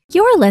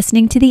You're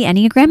listening to the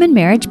Enneagram and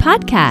Marriage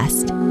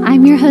podcast.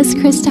 I'm your host,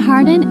 Krista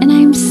Harden, and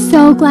I'm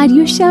so glad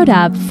you showed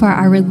up for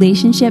our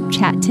relationship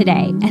chat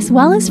today, as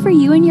well as for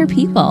you and your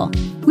people.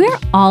 We're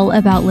all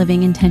about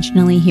living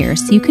intentionally here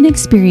so you can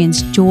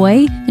experience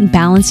joy and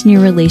balance in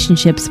your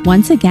relationships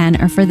once again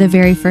or for the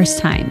very first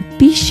time.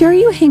 Be sure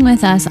you hang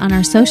with us on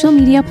our social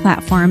media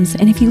platforms,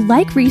 and if you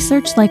like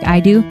research like I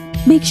do,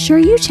 make sure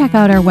you check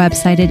out our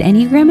website at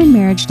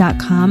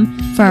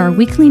enneagramandmarriage.com for our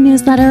weekly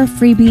newsletter,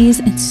 freebies,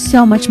 and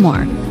so much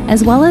more,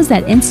 as well as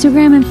at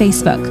Instagram and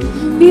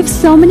Facebook. We have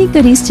so many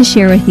goodies to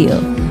share with you.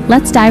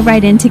 Let's dive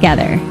right in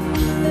together.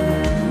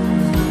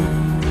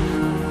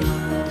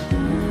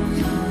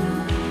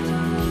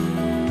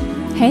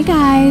 Hey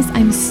guys,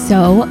 I'm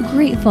so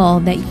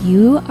grateful that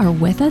you are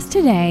with us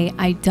today.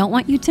 I don't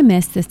want you to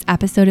miss this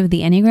episode of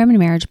the Enneagram and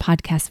Marriage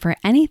podcast for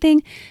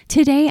anything.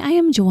 Today, I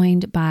am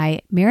joined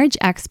by marriage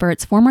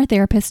experts, former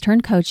therapists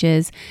turned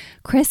coaches,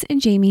 Chris and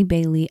Jamie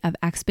Bailey of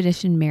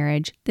Expedition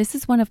Marriage. This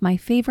is one of my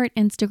favorite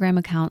Instagram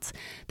accounts.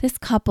 This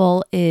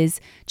couple is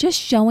just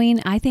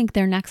showing, I think,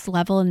 their next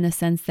level in the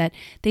sense that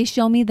they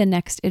show me the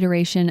next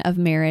iteration of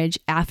marriage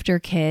after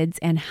kids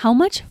and how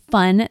much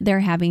fun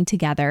they're having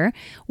together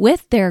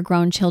with their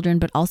grown children,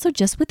 but also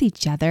just with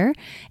each other.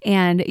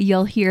 And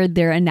you'll hear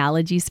their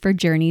analogies for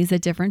journeys at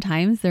different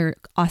times. Their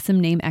awesome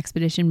name,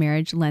 Expedition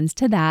Marriage, lends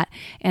to that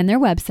and their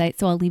website.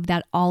 So I'll leave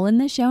that all in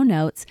the show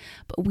notes.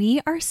 But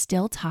we are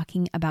still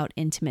talking about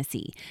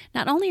intimacy.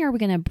 Not only are we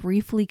going to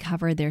briefly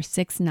cover their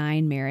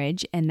 6-9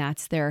 marriage, and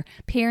that's their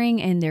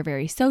pairing, and they're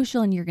very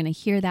social, and you're going to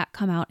hear that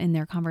come out in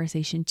their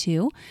conversation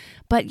too,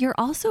 but you're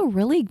also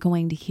really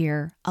going to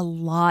hear a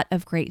lot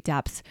of great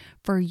depths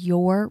for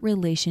your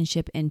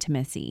relationship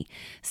intimacy.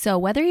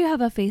 So whether you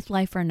have a faith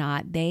life or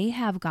not, they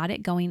have got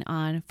it going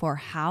on for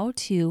how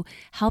to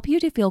help you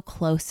to feel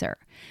closer.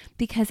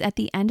 Because at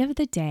the end of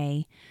the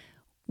day,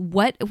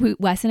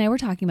 Wes and I were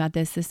talking about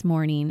this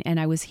morning, and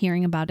I was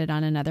hearing about it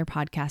on another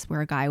podcast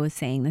where a guy was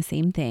saying the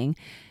same thing.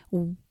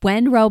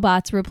 When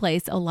robots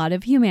replace a lot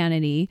of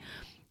humanity,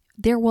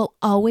 there will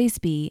always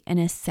be an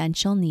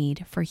essential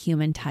need for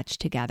human touch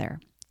together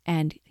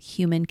and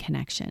human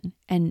connection,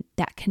 and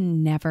that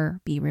can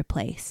never be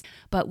replaced.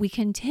 But we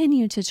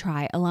continue to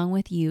try, along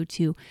with you,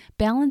 to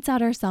balance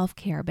out our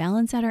self-care,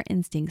 balance out our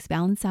instincts,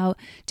 balance out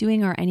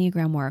doing our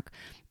Enneagram work.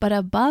 But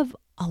above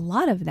a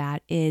lot of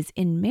that is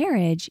in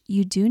marriage,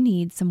 you do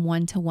need some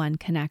one-to-one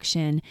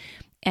connection,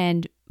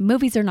 and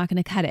movies are not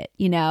going to cut it,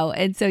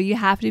 And so you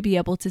have to be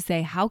able to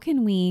say, how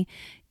can we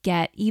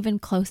get even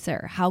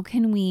closer? How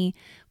can we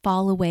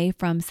fall away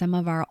from some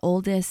of our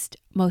oldest,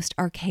 most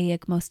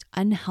archaic, most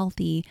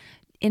unhealthy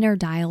inner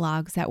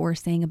dialogues that we're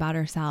saying about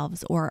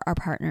ourselves or our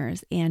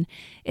partners? And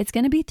it's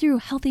going to be through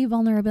healthy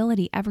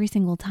vulnerability every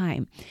single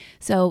time.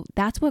 So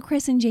that's what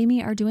Chris and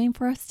Jamie are doing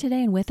for us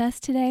today and with us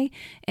today.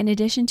 In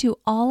addition to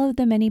all of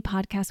the many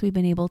podcasts we've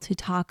been able to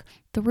talk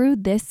through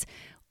this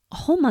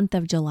whole month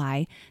of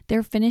July,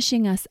 they're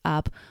finishing us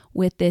up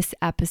with this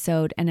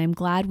episode, and I'm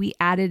glad we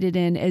added it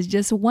in as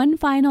just one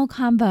final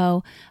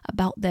combo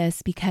about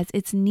this because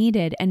it's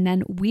needed. And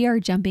then we are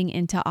jumping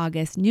into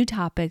August, new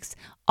topics,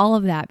 all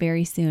of that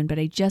very soon. But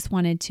I just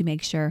wanted to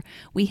make sure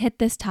we hit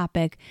this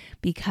topic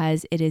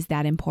because it is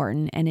that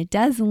important, and it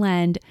does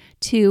lend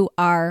to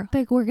our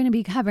topic we're going to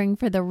be covering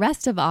for the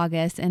rest of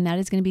August, and that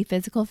is going to be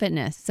physical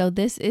fitness. So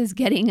this is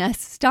getting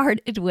us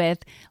started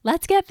with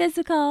let's get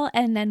physical,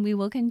 and then we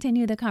will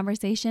continue the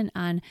conversation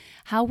on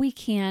how we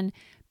can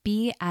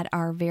be at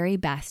our very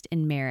best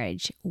in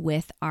marriage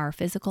with our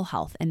physical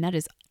health. And that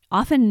is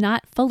often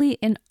not fully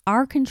in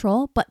our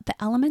control, but the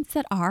elements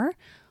that are,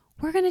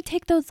 we're going to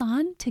take those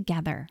on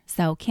together.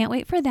 So can't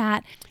wait for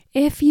that.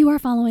 If you are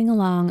following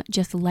along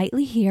just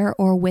lightly here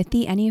or with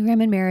the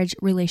Enneagram and Marriage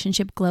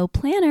Relationship Glow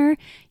Planner,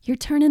 you're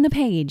turning the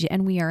page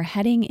and we are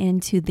heading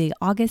into the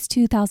August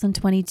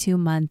 2022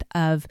 month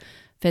of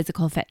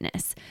physical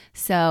fitness.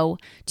 So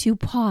to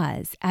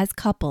pause as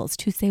couples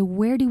to say,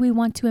 where do we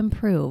want to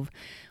improve?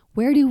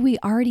 Where do we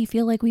already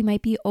feel like we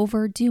might be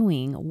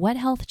overdoing? What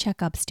health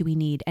checkups do we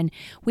need? And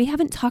we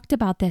haven't talked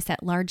about this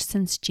at large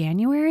since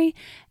January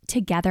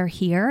together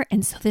here.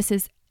 And so this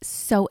is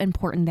so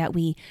important that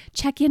we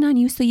check in on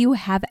you so you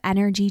have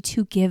energy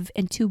to give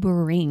and to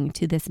bring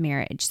to this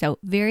marriage. So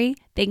very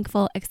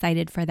thankful,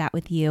 excited for that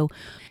with you.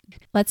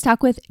 Let's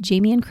talk with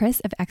Jamie and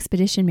Chris of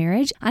Expedition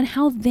Marriage on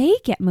how they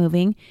get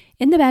moving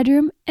in the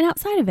bedroom and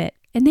outside of it.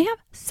 And they have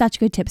such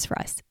good tips for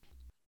us.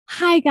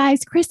 Hi,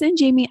 guys. Chris and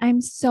Jamie,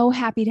 I'm so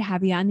happy to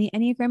have you on the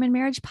Enneagram and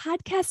Marriage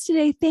podcast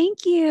today.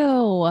 Thank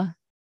you.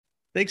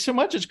 Thanks so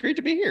much. It's great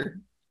to be here.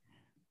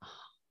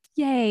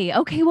 Yay.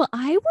 Okay. Well,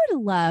 I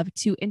would love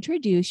to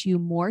introduce you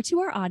more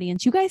to our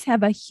audience. You guys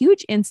have a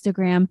huge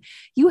Instagram.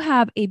 You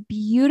have a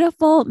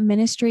beautiful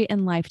ministry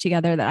and life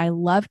together that I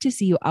love to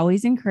see. You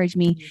always encourage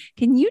me.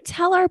 Can you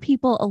tell our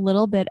people a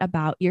little bit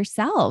about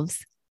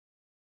yourselves?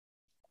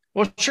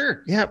 Well,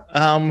 sure. Yeah.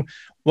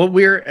 Well,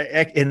 we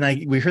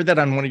heard that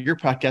on one of your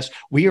podcasts.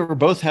 We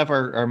both have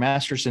our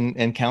masters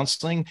in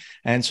counseling.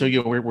 And so,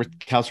 we're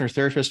counselor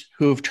therapists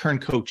who have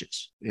turned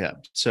coaches. Yeah.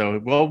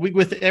 So, well,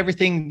 with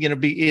everything,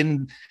 be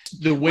in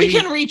the way we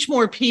can reach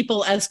more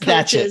people as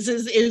coaches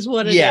is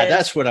what it is. Yeah,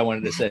 that's what I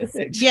wanted to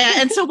say. Yeah.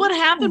 And so what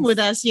happened with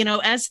us,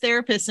 as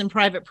therapists in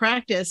private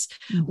practice,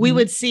 we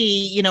would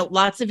see,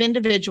 lots of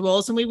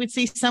individuals and we would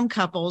see some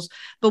couples.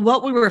 But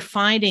what we were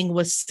finding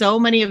was so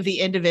many of the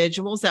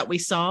individuals that we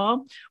saw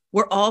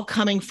were all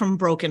coming from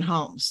broken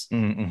homes.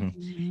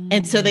 Mm-hmm.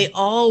 And so they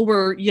all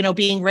were,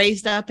 being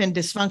raised up in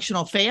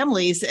dysfunctional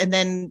families and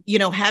then,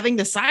 having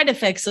the side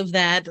effects of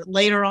that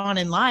later on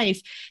in life.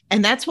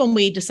 And that's when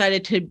we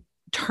decided to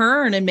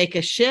turn and make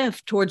a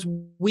shift towards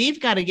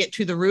we've got to get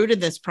to the root of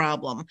this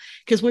problem,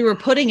 because we were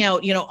putting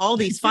out, all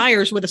these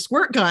fires with a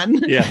squirt gun.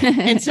 Yeah.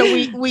 And so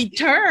we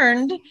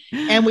turned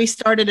and we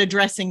started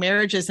addressing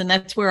marriages. And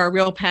that's where our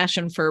real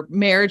passion for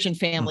marriage and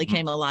family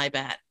came alive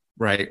at.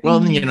 Right. Well,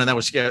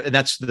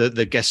 that's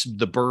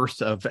the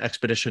birth of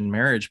Expedition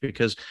Marriage,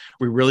 because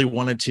we really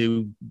wanted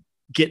to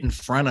get in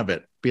front of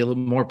it, be a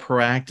little more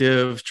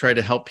proactive, try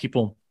to help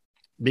people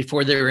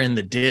before they were in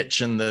the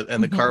ditch and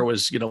the car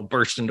was,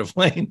 burst into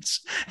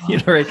flames,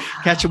 right.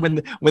 Catch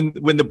them when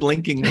the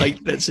blinking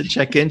light that said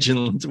check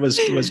engine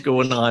was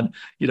going on,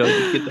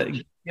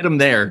 get them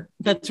there.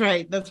 That's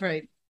right. That's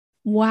right.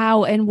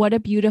 Wow. And what a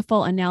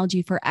beautiful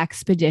analogy for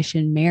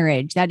Expedition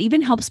Marriage. That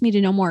even helps me to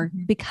know more,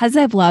 because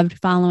I've loved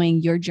following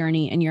your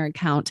journey and your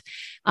account.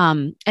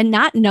 And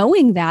not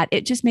knowing that,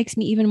 it just makes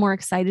me even more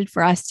excited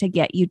for us to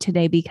get you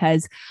today,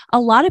 because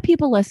a lot of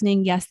people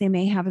listening, yes, they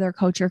may have their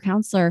coach or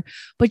counselor,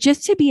 but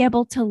just to be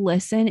able to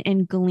listen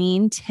and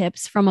glean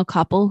tips from a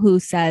couple who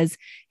says,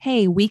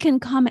 hey, we can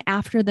come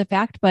after the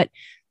fact, but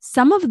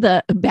some of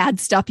the bad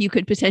stuff you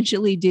could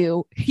potentially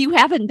do, you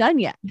haven't done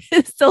yet.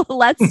 So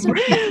let's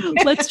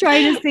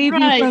try to save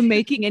you from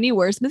making any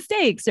worse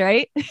mistakes,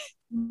 right?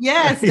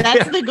 Yes,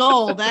 that's the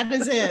goal. That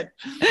is it.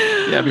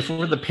 Yeah,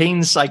 before the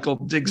pain cycle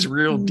digs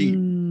real deep.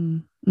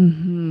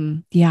 Mm-hmm.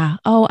 Yeah.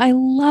 Oh, I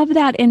love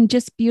that. And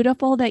just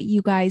beautiful that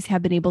you guys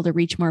have been able to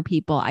reach more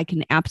people. I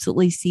can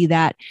absolutely see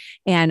that.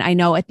 And I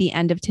know at the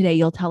end of today,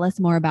 you'll tell us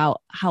more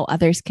about how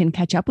others can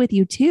catch up with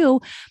you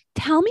too.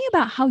 Tell me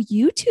about how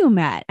you two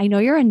met. I know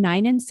you're a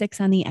 9 and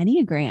 6 on the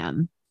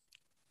Enneagram.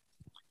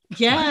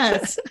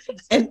 Yes.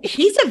 And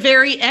he's a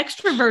very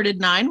extroverted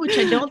 9, which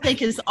I don't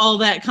think is all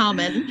that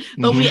common,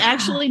 but we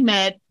actually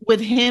met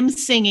with him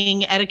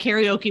singing at a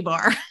karaoke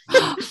bar.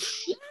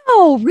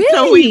 Oh,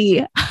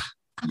 really?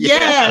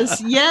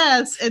 Yes.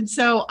 And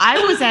so I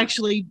was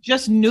actually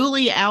just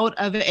newly out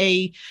of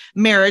a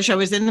marriage. I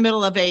was in the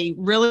middle of a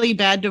really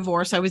bad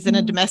divorce. I was in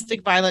a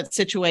domestic violence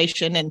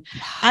situation, and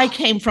I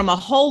came from a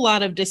whole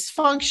lot of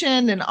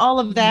dysfunction and all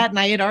of that. And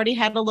I had already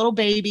had a little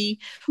baby,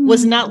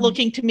 was not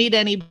looking to meet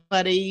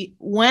anybody,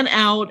 went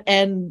out,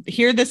 and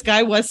here this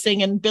guy was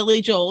singing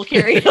Billy Joel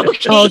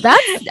karaoke. Oh,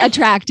 that's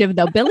attractive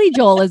though. Billy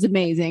Joel is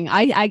amazing.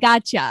 I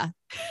gotcha.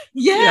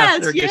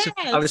 Yes.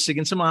 I was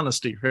singing some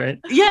honesty, right?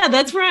 Yeah,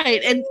 that's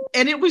right. And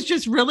it was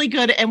just really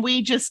good. And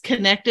we just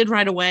connected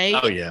right away.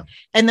 Oh, yeah.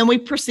 And then we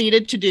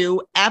proceeded to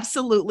do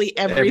absolutely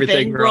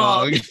everything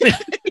wrong.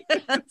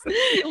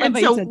 And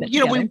so,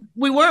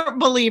 we weren't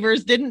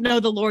believers, didn't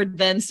know the Lord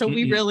then. So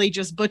we really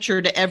just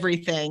butchered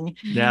everything.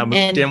 Yeah,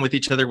 moved in with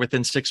each other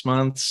within 6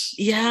 months.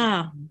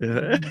 Yeah.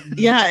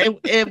 Yeah,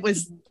 it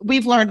was,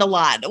 we've learned a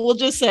lot. We'll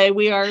just say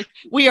we are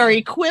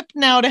equipped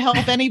now to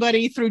help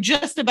anybody through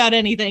just about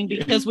anything,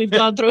 because we've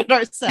gone through it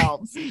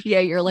ourselves. Yeah,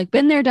 you're like,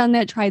 been there, done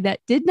that, tried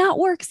that, did not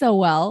work so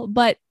well.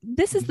 But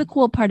this is the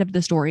cool part of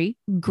the story,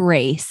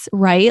 grace,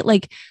 right?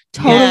 Like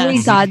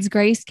totally God's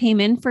grace came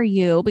in for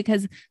you,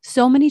 because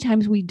so many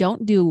times we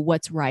don't do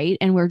what's right.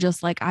 And we're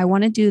just like, I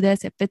want to do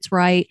this if it's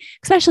right,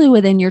 especially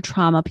within your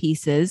trauma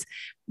pieces.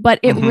 But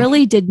it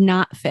really did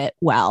not fit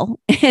well.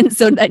 And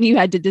so then you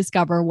had to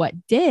discover what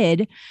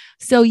did.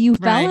 So you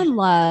fell in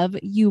love,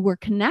 you were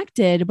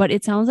connected, but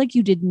it sounds like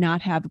you did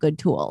not have good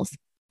tools.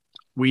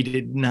 We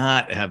did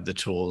not have the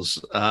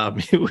tools.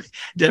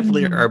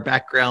 Definitely our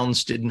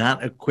backgrounds did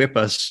not equip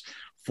us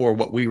for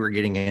what we were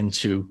getting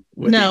into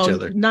with each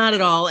other. No, not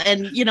at all.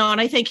 And, and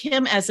I think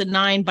him as a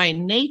 9 by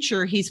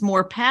nature, he's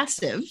more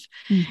passive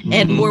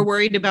and more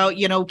worried about,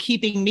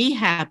 keeping me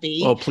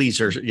happy. Oh,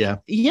 pleasers. Yeah.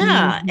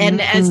 Yeah.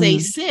 And as a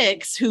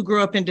 6 who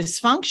grew up in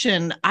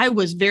dysfunction, I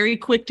was very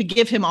quick to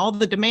give him all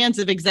the demands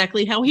of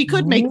exactly how he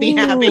could make me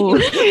happy.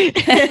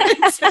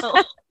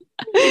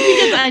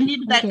 Because I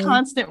needed that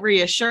constant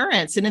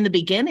reassurance. And in the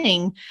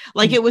beginning,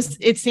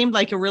 it seemed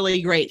like a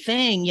really great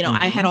thing.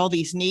 I had all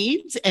these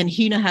needs, and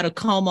he knew how to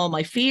calm all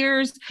my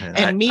fears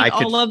and meet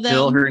all of them. I could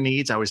fill her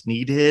needs. I was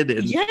needed.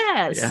 And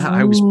yes.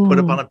 I was put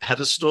up on a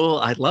pedestal.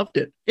 I loved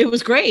it. It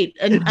was great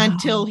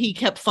until he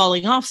kept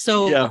falling off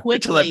so quickly.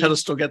 Until that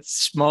pedestal got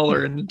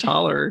smaller and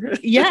taller.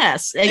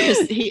 Yes.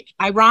 Because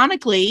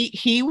ironically,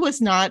 he was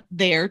not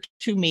there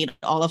to meet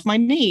all of my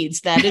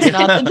needs. That is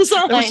not the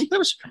design. That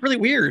was really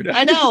weird.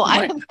 I know.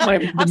 the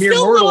I'm mere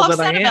still a little mortal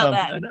that I upset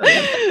about am.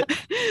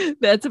 that.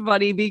 That's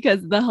funny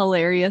because the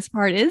hilarious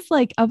part is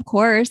like, of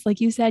course,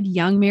 like you said,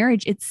 young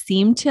marriage,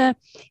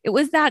 it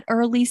was that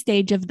early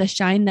stage of the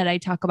shine that I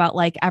talk about.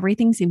 Like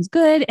everything seems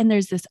good and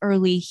there's this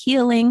early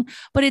healing,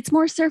 but it's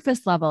more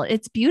surface level.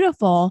 It's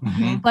beautiful,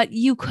 Mhm. but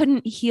you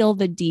couldn't heal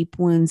the deep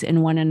wounds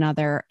in one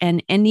another.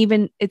 And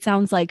even it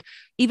sounds like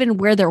even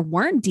where there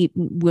weren't deep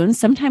wounds,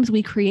 sometimes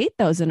we create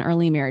those in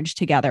early marriage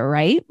together,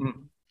 right?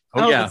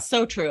 Oh, yeah. That's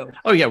so true.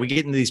 Oh yeah, we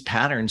get into these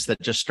patterns that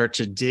just start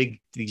to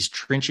dig these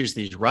trenches,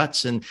 these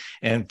ruts, and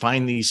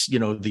find these,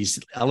 these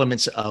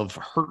elements of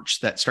hurts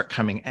that start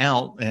coming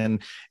out,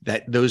 and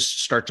that those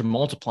start to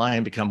multiply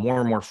and become more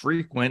and more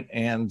frequent.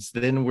 And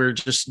then we're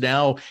just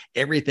now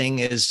everything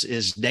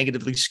is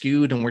negatively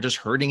skewed, and we're just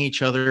hurting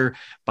each other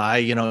by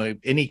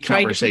any Trying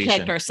to conversation.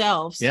 protect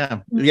ourselves. Yeah,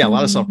 a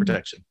lot of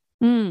self-protection.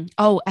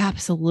 Oh,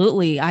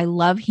 absolutely. I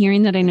love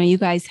hearing that. I know you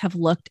guys have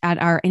looked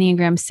at our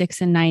Enneagram 6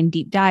 and 9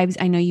 deep dives.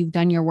 I know you've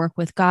done your work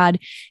with God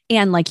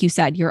and, like you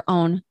said, your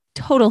own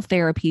total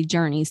therapy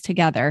journeys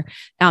together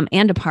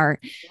and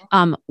apart.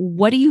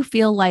 What do you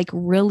feel like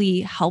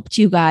really helped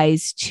you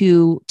guys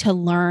to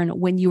learn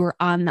when you were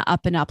on the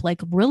up and up,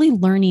 like really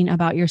learning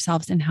about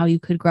yourselves and how you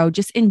could grow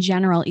just in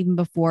general, even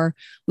before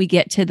we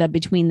get to the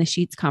between the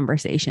sheets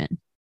conversation?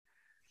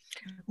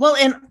 Well,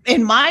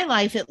 in my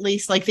life, at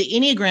least, like the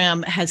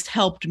Enneagram has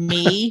helped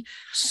me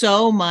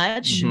so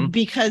much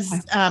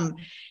because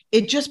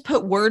it just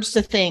put words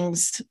to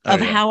things of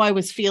how I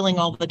was feeling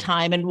all the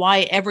time and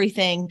why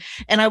everything.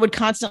 And I would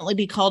constantly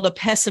be called a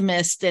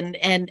pessimist and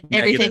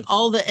everything,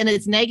 and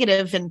it's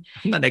negative. And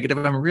I'm not negative.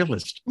 I'm a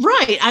realist.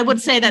 Right. I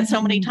would say that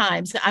so many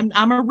times.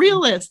 I'm a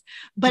realist,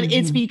 but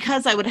it's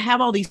because I would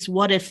have all these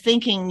what if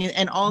thinking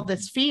and all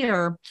this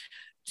fear.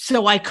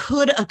 So I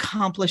could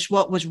accomplish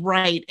what was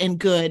right and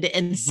good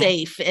and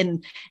safe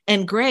and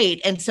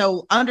great. And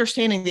so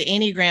understanding the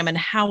Enneagram and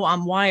how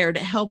I'm wired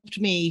helped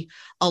me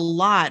a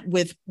lot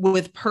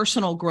with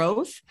personal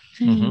growth.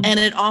 And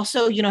it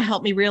also,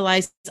 helped me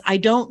realize I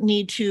don't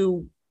need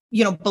to,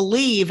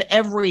 believe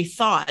every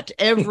thought,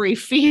 every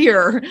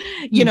fear,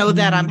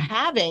 that I'm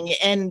having.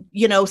 And,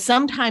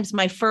 sometimes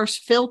my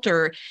first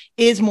filter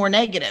is more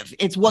negative.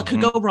 It's what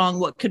could go wrong,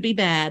 what could be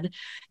bad.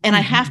 And I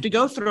have to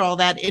go through all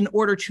that in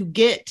order to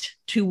get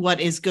to what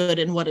is good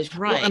and what is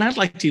right. Well, and I'd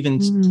like to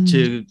even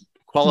to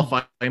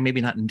qualify,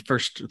 maybe not in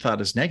first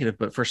thought as negative,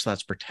 but first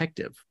thought's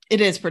protective.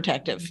 It is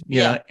protective.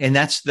 Yeah. And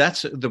that's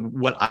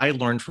what I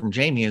learned from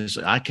Jamie is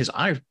because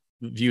I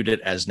viewed it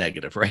as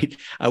negative, right?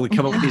 I would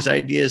come up with these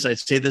ideas. I'd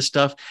say this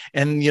stuff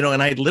and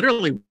I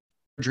literally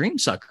dream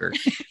sucker.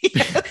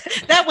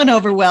 That went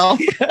over well.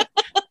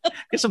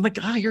 Because I'm like,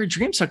 you're a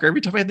dream sucker.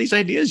 Every time I had these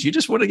ideas, you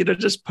just want to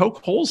just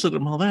poke holes in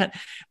them, all that.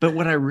 But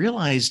what I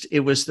realized,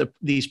 it was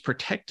these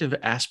protective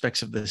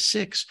aspects of the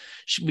 6,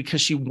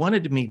 because she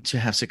wanted me to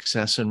have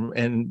success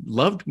and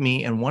loved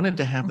me and wanted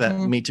to have that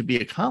me to be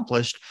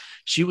accomplished.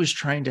 She was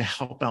trying to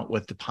help out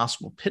with the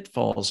possible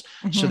pitfalls,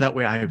 so that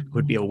way I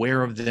would be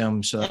aware of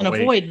them, so that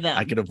way avoid them.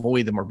 I could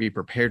avoid them or be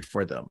prepared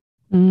for them.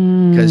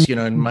 Because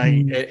in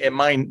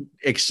my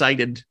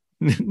excited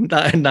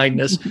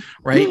nine-ness,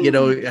 right?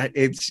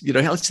 It's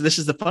this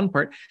is the fun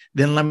part.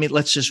 Then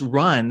let's just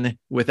run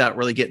without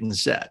really getting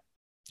set.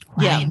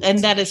 Right. Yeah, and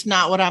that is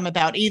not what I'm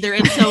about either.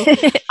 And so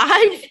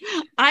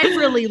I've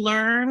really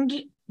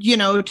learned,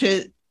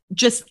 to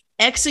just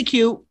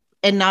execute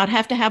and not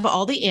have to have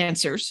all the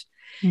answers.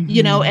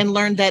 And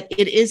learn that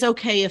it is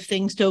okay if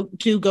things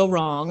do go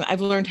wrong.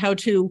 I've learned how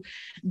to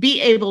be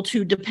able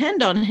to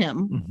depend on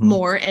him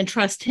more and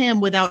trust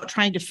him without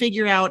trying to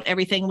figure out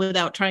everything,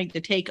 without trying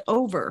to take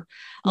over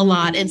a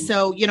lot. And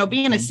so,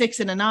 being a 6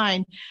 and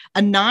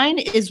a 9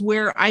 is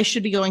where I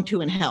should be going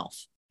to in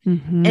health.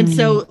 And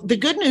so the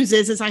good news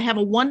is I have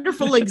a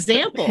wonderful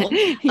example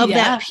of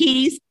that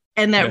peace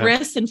and that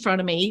rest in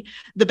front of me.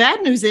 The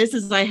bad news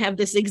is I have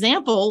this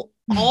example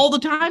all the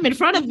time in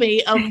front of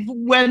me of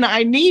when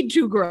I need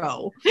to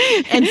grow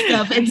and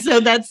stuff. And so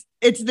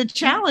it's the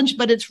challenge,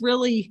 but it's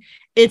really,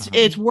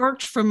 it's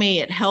worked for me.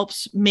 It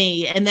helps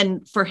me. And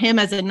then for him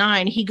as a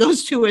 9, he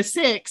goes to a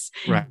 6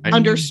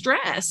 under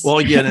stress.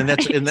 Well, yeah.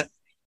 And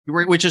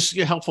which is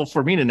helpful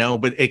for me to know,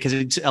 but because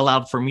it's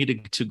allowed for me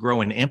to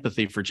grow in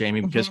empathy for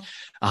Jamie, because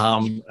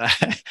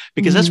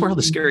that's where all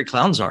the scary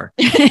clowns are.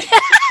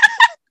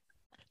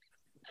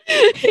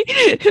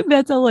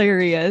 That's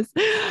hilarious.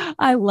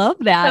 I love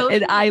that.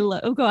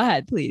 And go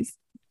ahead, please.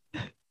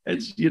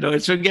 It's,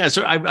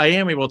 so I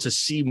am able to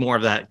see more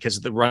of that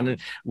because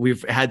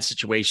we've had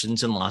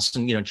situations and loss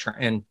and,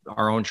 and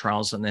our own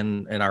trials and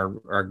then in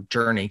our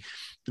journey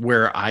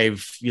where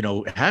I've,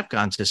 have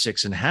gone to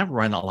 6 and have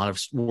run a lot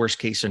of worst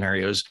case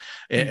scenarios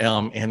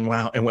and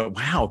went,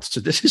 wow. So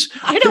this is,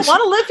 I don't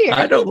want to live here.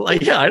 I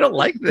don't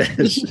like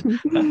this.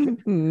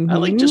 I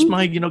like just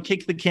my,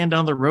 kick the can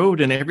down the road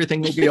and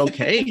everything will be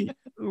okay.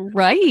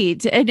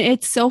 Right. And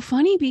it's so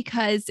funny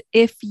because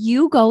if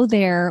you go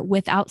there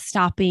without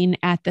stopping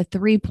at the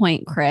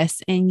 3-point,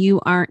 Chris, and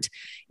you aren't,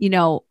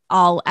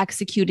 all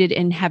executed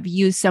and have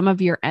used some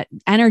of your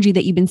energy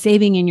that you've been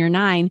saving in your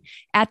 9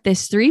 at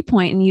this 3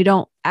 point, and you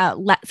don't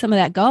let some of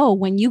that go,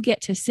 when you get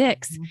to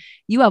 6,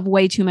 you have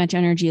way too much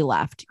energy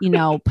left,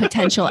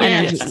 potential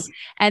energy.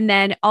 And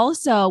then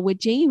also with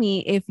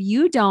Jamie, if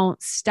you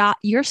don't stop,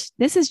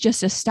 this is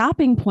just a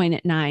stopping point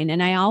at 9.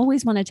 And I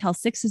always want to tell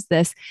 6s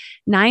this: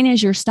 9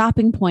 is your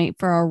stopping point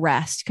for a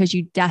rest, because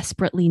you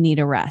desperately need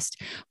a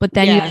rest. But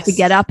then you have to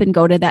get up and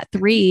go to that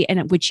 3,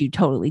 and which you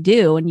totally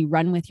do, and you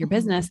run with your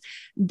business.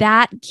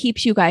 That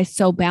keeps you guys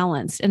so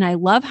balanced. And I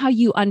love how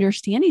you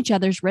understand each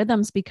other's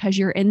rhythms, because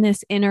you're in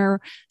this inner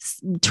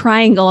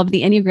triangle of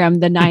the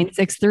Enneagram, the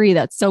 9-6-3.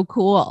 That's so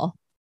cool.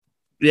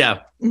 Yeah.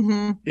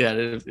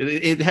 Yeah.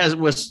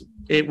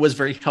 It was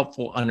very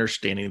helpful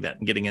understanding that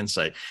and getting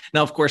insight.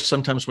 Now, of course,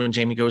 sometimes when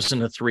Jamie goes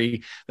into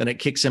 3, then it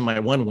kicks in my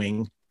one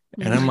wing,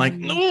 and I'm like,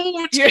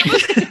 no,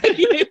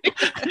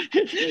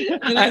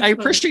 I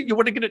appreciate you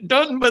want to get it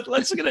done, but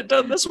let's get it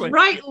done this way.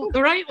 Right.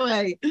 The right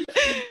way.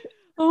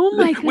 Oh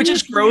my goodness. Which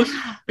is growth,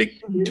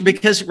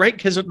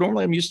 because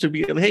normally I'm used to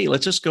be, hey,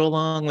 let's just go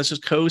along, let's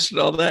just coast and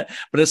all that.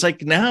 But it's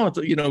like now,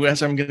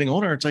 as I'm getting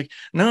older, it's like,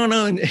 no.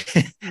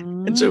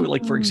 And so,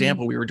 like, for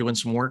example, we were doing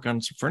some work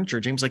on some furniture.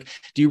 James like,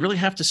 do you really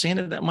have to sand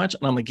it that much?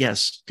 And I'm like,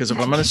 yes, because if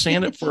I'm going to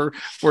sand it for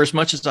as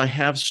much as I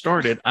have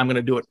started, I'm going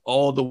to do it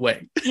all the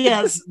way.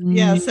 Yes.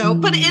 Yeah. So,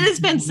 but it has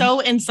been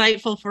so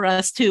insightful for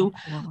us to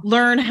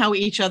learn how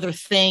each other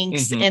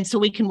thinks. And so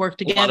we can work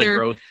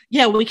together.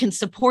 Yeah. We can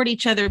support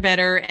each other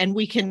better, and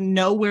we can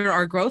know where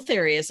our growth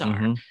areas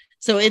are.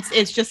 So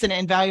it's just an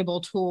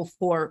invaluable tool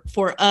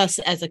for us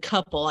as a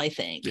couple, I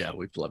think. Yeah,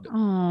 we've loved it.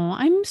 Oh,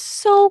 I'm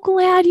so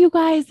glad, you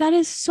guys. That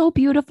is so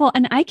beautiful.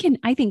 And I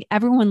think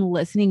everyone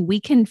listening, we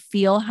can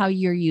feel how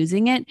you're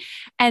using it,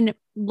 and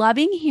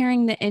loving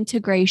hearing the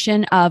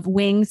integration of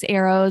wings,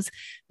 arrows,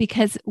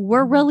 because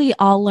we're really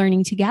all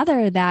learning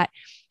together that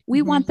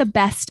we want the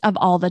best of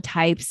all the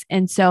types.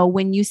 And so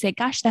when you say,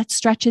 gosh, that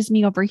stretches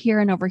me over here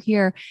and over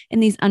here in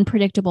these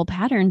unpredictable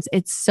patterns,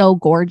 it's so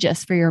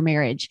gorgeous for your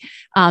marriage.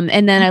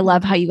 And then I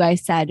love how you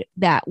guys said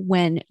that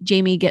when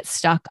Jamie gets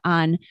stuck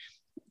on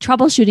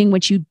troubleshooting,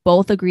 which you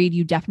both agreed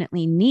you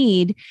definitely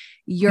need,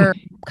 you're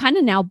kind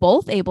of now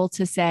both able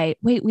to say,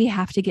 wait, we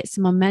have to get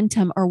some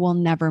momentum or we'll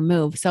never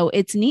move. So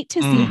it's neat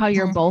to see how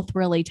you're both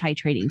really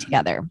titrating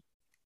together.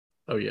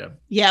 Oh, yeah.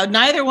 Yeah.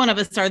 Neither one of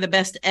us are the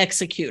best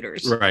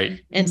executors. Right.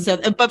 And so,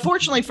 but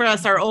fortunately for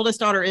us, our oldest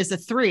daughter is a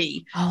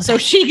 3. So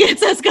she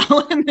gets us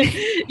going.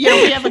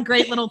 We have a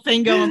great little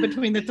thing going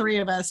between the 3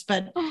 of us.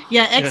 But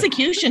yeah,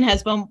 execution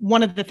has been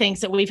one of the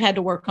things that we've had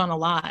to work on a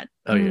lot.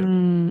 Oh,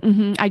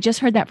 yeah. I just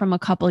heard that from a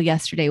couple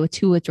yesterday with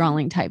 2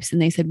 withdrawing types. And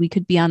they said we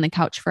could be on the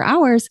couch for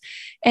hours.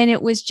 And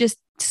it was just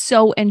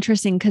so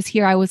interesting, because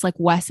here I was like,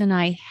 Wes and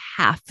I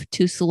have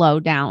to slow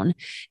down,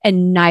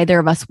 and neither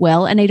of us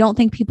will. And I don't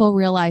think people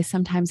realize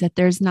sometimes that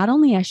there's not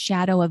only a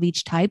shadow of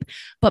each type,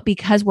 but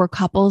because we're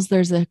couples,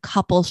 there's a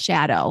couple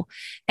shadow,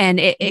 and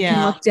it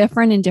can look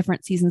different in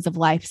different seasons of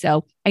life.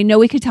 So I know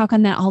we could talk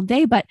on that all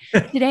day, but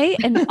today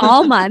and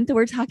all month,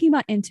 we're talking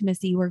about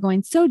intimacy. We're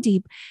going so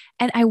deep.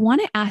 And I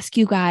want to ask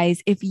you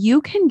guys if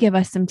you can give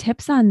us some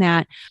tips on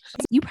that.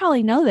 You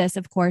probably know this,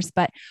 of course,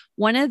 but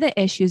one of the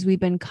issues we've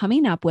been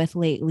coming up with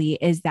lately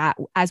is that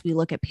as we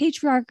look at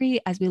patriarchy,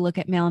 as we look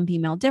at male and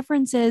female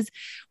differences,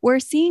 we're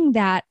seeing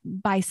that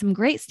by some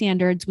great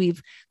standards,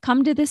 we've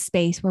come to this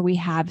space where we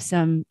have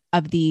some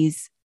of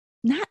these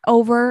not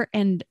over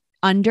and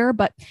under,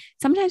 but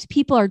sometimes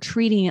people are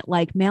treating it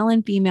like male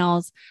and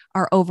females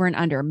are over and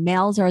under.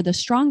 Males are the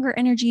stronger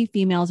energy,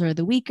 females are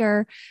the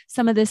weaker.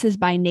 Some of this is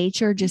by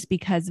nature, just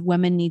because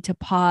women need to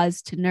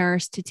pause, to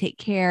nurse, to take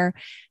care.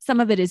 Some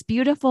of it is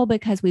beautiful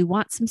because we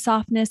want some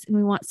softness and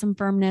we want some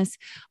firmness.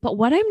 But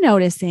what I'm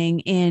noticing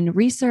in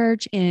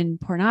research, in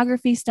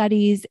pornography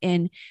studies,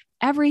 in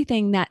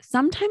everything, that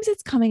sometimes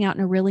it's coming out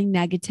in a really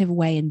negative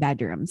way in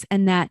bedrooms,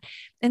 and that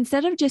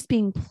instead of just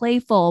being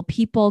playful,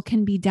 people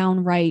can be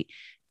downright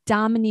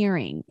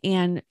domineering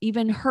and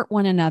even hurt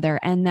one another.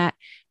 And that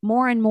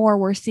more and more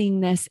we're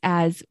seeing this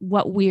as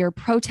what we're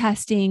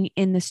protesting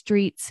in the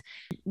streets,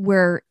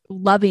 we're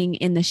loving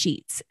in the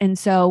sheets. And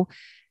so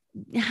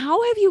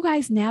how have you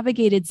guys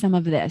navigated some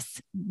of this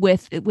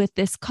with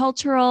this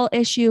cultural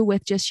issue,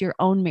 with just your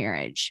own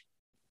marriage?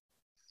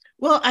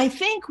 Well, I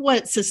think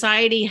what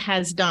society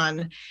has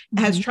done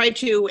has tried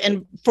to,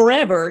 and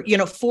forever,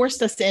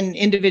 forced us in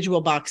individual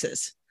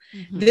boxes.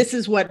 This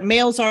is what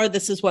males are.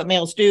 This is what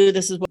males do.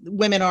 This is what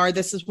women are.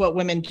 This is what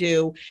women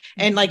do.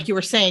 And like you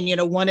were saying,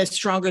 one is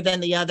stronger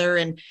than the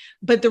other.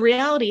 But the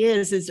reality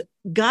is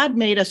God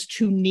made us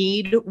to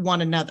need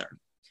one another.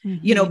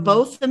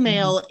 Both the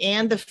male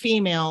and the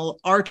female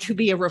are to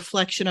be a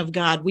reflection of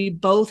God. We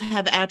both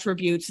have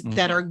attributes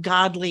that are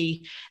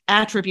godly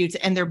attributes,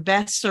 and they're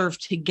best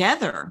served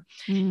together.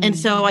 And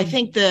so I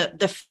think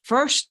the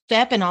first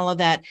step in all of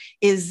that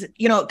is,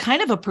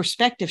 kind of a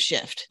perspective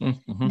shift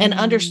and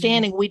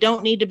understanding we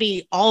don't need to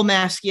be all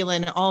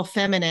masculine, all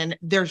feminine.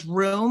 There's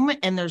room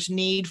and there's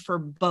need for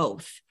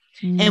both.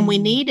 and we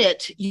need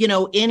it,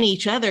 in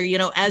each other,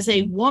 as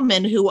a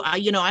woman who,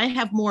 I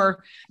have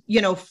more,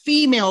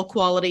 female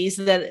qualities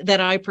that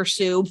I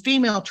pursue,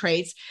 female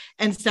traits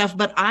and stuff,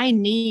 but I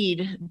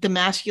need the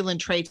masculine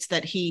traits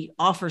that he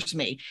offers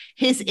me,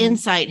 his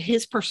insight,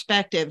 his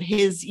perspective,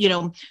 his,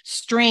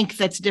 strength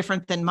that's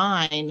different than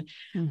mine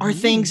are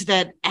things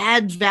that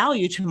add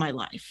value to my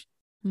life.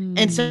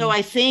 And so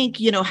I think,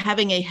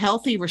 having a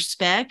healthy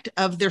respect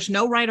of there's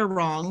no right or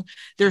wrong,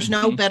 there's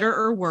no better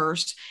or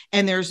worse,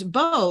 and there's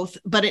both,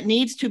 but it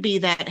needs to be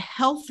that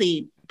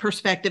healthy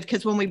perspective.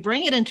 Because when we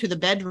bring it into the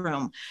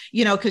bedroom,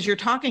 because you're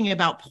talking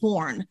about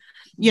porn,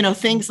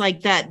 things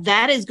like that,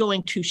 that is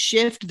going to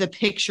shift the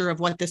picture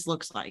of what this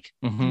looks like.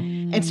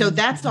 And so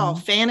that's all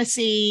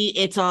fantasy.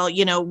 It's all,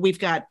 we've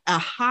got a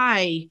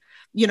high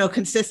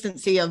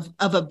consistency of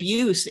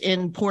abuse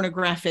in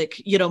pornographic,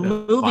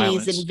 movies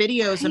violence and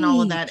videos and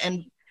all of that,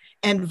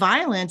 and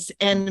violence.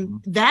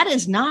 And that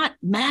is not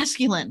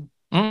masculine.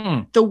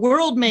 The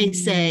world may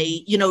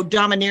say,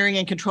 domineering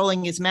and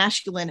controlling is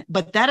masculine,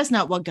 but that is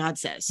not what God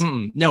says.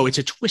 No, it's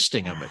a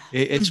twisting of it.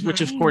 It's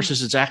which, of course,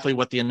 is exactly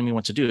what the enemy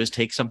wants to do, is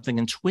take something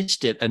and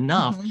twist it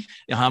enough.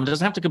 It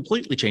doesn't have to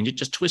completely change it,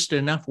 just twist it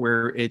enough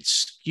where it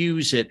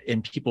skews it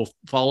and people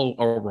follow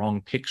a wrong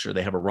picture.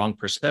 They have a wrong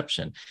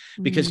perception.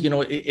 Because,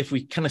 if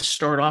we kind of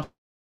start off,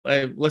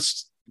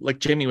 like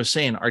Jamie was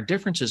saying, our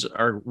differences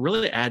are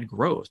really add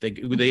growth.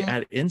 They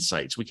add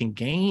insights. We can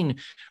gain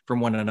from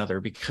one another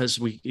because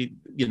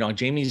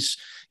Jamie's,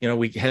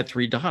 we had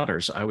 3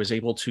 daughters. I was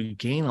able to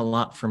gain a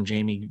lot from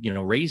Jamie,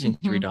 raising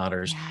 3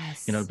 daughters,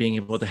 being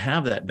able to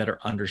have that better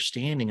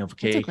understanding of,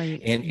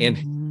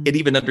 and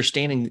even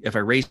understanding if I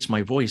raise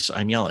my voice,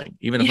 I'm yelling,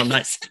 even if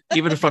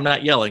I'm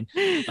not yelling.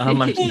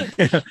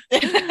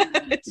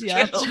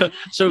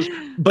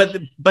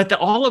 But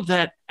all of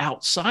that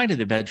outside of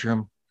the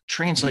bedroom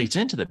translates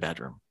into the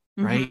bedroom,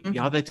 right?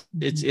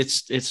 It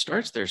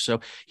starts there. So,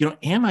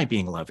 am I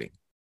being loving?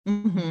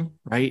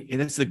 Right?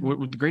 And that's the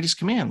greatest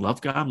command: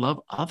 love God,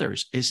 love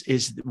others.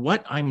 Is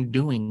what I'm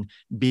doing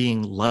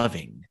being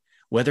loving,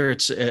 whether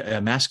it's a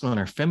masculine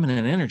or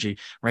feminine energy,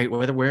 right?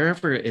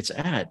 Wherever it's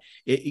at,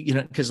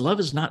 because love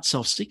is not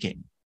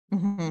self-seeking.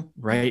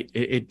 Right?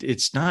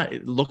 It's not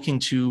looking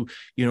to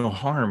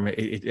harm.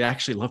 It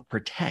actually, love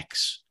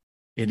protects.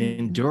 It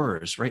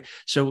endures, right?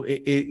 So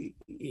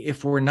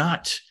if we're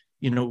not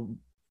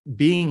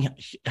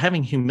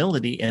having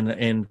humility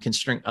and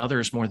considering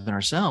others more than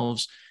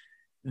ourselves,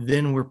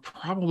 then we're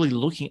probably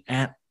looking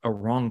at a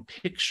wrong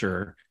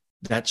picture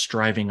that's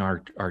driving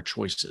our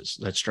choices,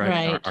 that's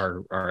driving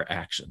our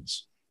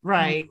actions.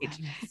 Right.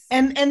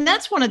 And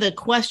that's one of the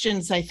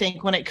questions, I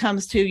think, when it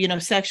comes to,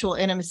 sexual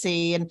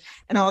intimacy and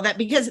all that,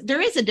 because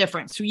there is a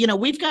difference.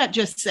 We've got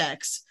just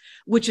sex,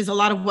 which is a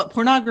lot of what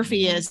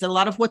pornography is, a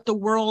lot of what the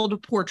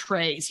world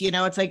portrays.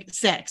 It's like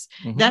sex.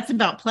 That's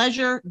about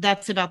pleasure.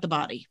 That's about the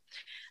body.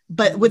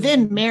 But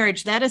within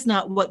marriage, that is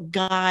not what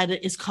God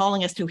is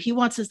calling us to. He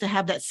wants us to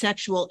have that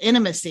sexual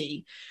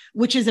intimacy,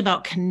 which is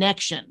about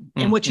connection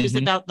and which is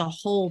about the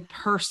whole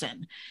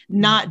person,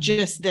 not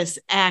just this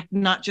act,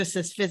 not just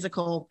this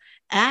physical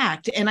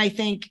act. And I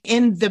think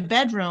in the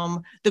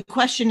bedroom, the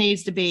question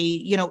needs to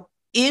be,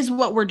 is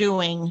what we're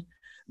doing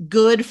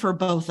good for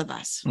both of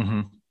us?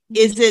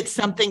 Is it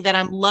something that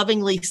I'm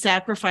lovingly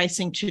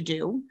sacrificing to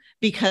do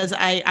because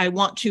I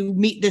want to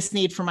meet this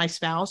need for my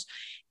spouse?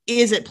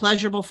 Is it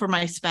pleasurable for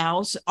my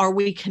spouse? Are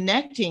we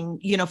connecting,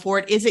 for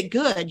it? Is it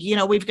good?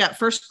 We've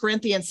got 1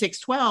 Corinthians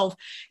 6:12,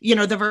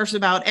 the verse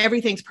about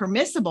everything's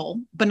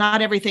permissible, but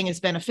not everything is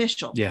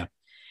beneficial. Yeah.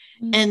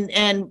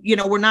 And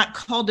we're not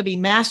called to be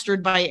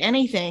mastered by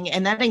anything.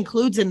 And that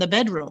includes in the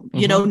bedroom.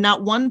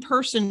 Not one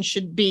person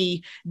should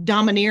be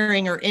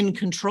domineering or in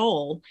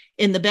control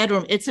in the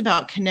bedroom. It's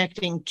about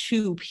connecting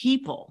two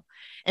people.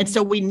 And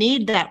so we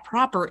need that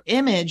proper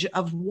image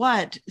of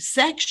what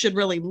sex should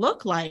really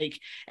look like.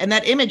 And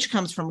that image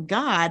comes from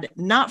God,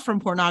 not from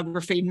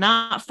pornography,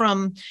 not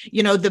from,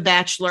 The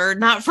Bachelor,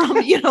 not from,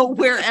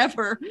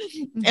 wherever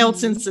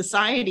else in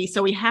society.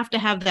 So we have to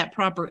have that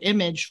proper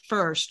image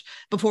first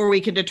before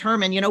we can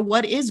determine,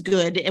 what is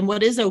good and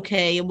what is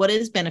okay and what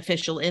is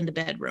beneficial in the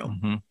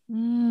bedroom.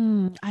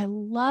 I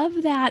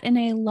love that. And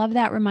I love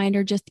that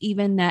reminder, just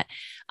even that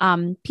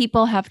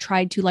people have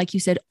tried to, like you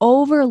said,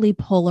 overly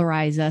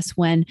polarize us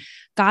when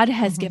God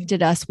has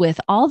gifted us with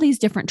all these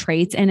different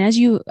traits. And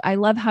I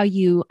love how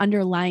you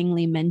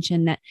underlyingly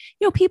mentioned that,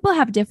 people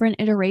have different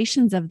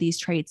iterations of these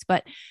traits,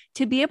 but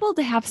to be able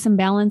to have some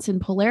balance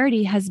and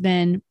polarity has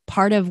been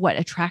part of what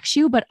attracts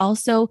you, but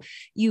also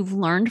you've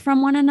learned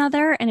from one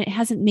another, and it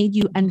hasn't made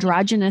you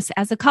androgynous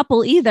as a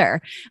couple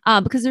either,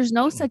 because there's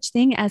no such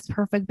thing as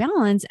perfect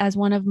balance. As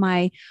one of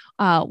my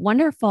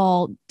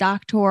wonderful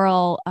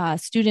doctoral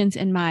students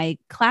in my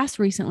class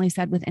recently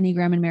said with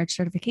Enneagram and Marriage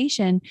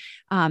Certification,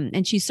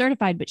 and she's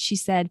certified, but she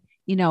said,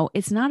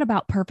 it's not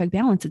about perfect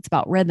balance. It's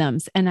about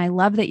rhythms. And I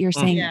love that you're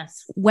saying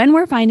when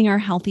we're finding our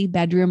healthy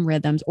bedroom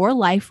rhythms or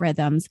life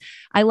rhythms,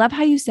 I love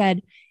how you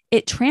said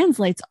it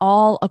translates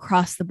all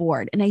across the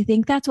board. And I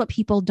think that's what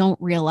people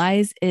don't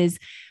realize is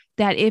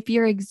that if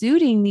you're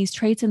exuding these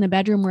traits in the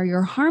bedroom where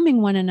you're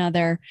harming one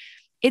another,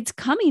 it's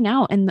coming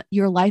out in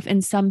your life in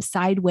some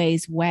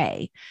sideways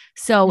way.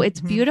 So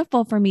it's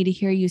beautiful for me to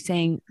hear you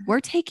saying,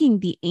 we're taking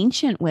the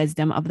ancient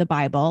wisdom of the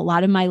Bible. A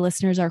lot of my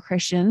listeners are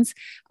Christians,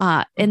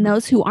 and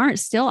those who aren't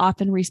still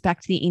often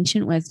respect the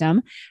ancient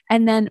wisdom.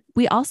 And then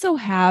we also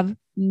have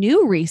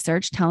new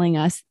research telling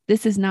us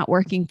this is not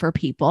working for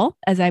people,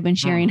 as I've been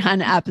sharing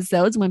on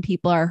episodes, when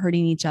people are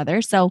hurting each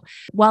other. So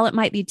while it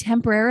might be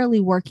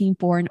temporarily working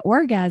for an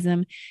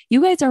orgasm,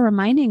 you guys are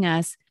reminding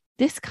us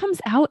this comes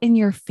out in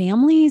your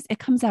families. It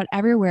comes out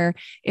everywhere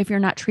if you're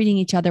not treating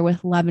each other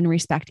with love and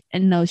respect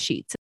in those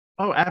sheets.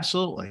 Oh,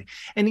 absolutely.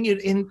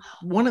 And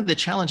one of the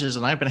challenges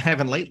that I've been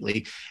having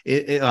lately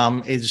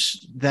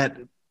is that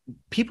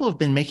people have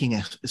been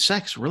making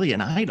sex really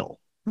an idol.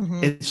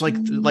 It's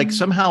like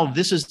somehow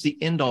this is the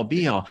end all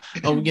be all.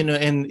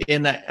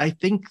 And I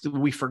think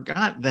we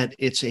forgot that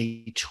it's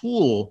a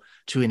tool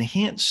to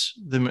enhance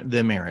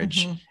the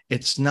marriage.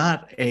 It's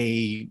not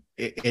an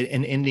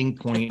ending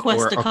point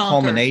or a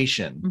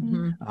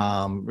culmination.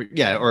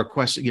 Or a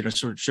quest.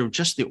 So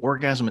just the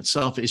orgasm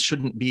itself, it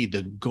shouldn't be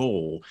the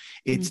goal.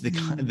 It's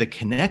the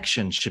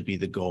connection should be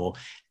the goal.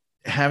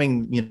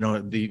 Having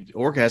the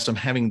orgasm,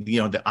 having the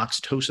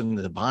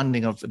oxytocin, the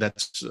bonding of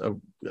that's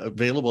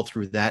available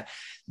through that,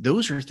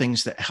 those are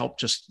things that help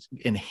just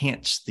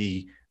enhance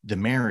the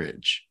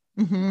marriage.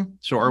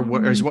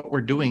 So is what we're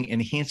doing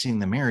enhancing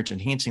the marriage,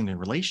 enhancing the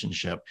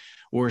relationship,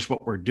 or is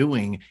what we're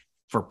doing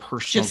for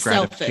personal just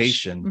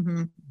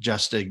gratification,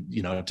 just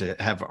to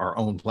have our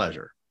own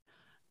pleasure?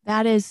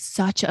 That is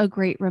such a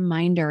great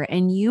reminder.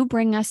 And you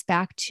bring us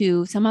back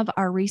to some of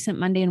our recent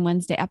Monday and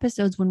Wednesday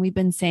episodes when we've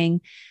been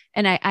saying,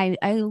 and I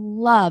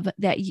love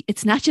that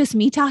it's not just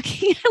me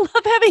talking. I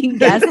love having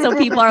guests. So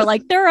people are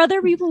like, there are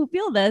other people who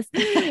feel this.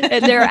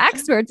 And there are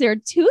experts. There are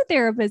 2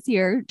 therapists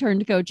here,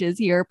 turned coaches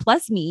here,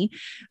 plus me,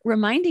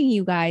 reminding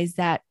you guys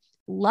that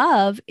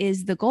love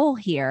is the goal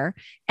here.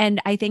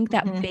 And I think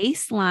that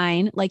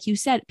baseline, like you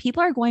said,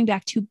 people are going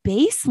back to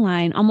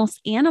baseline, almost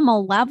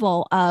animal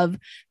level of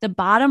the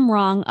bottom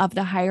rung of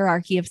the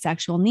hierarchy of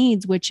sexual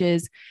needs, which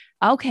is,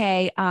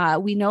 okay,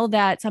 we know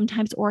that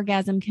sometimes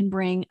orgasm can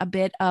bring a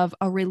bit of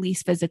a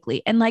release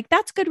physically. And like,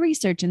 that's good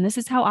research. And this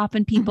is how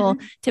often people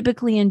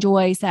typically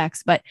enjoy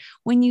sex. But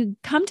when you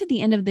come to the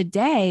end of the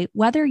day,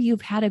 whether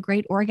you've had a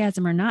great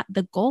orgasm or not,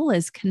 the goal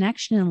is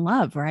connection and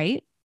love,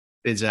 right?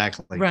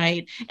 Exactly.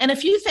 Right. And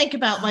if you think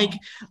about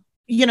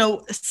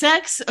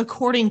sex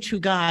according to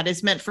God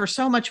is meant for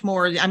so much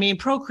more. I mean,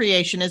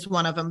 procreation is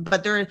one of them,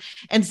 but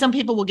and some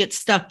people will get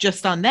stuck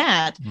just on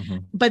that,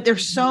 but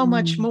there's so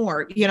much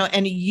more,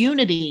 and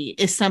unity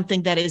is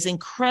something that is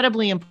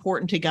incredibly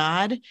important to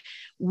God.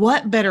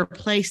 What better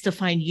place to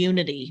find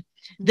unity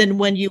than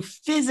when you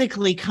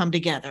physically come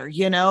together,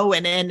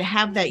 and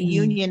have that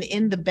union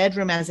in the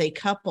bedroom as a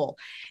couple,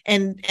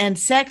 and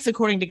sex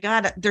according to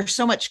God, there's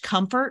so much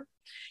comfort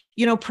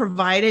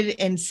provided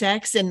in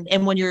sex.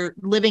 And when you're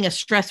living a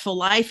stressful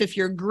life, if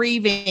you're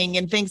grieving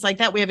and things like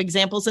that, we have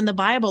examples in the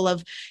Bible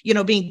of,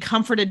 being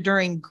comforted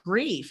during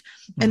grief.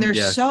 And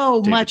there's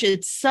so much,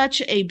 it's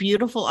such a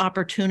beautiful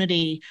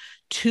opportunity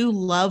to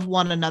love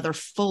one another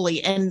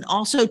fully and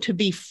also to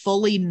be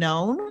fully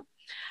known.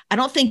 I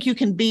don't think you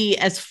can be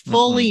as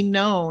fully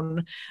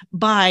known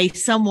by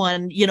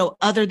someone,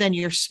 other than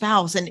your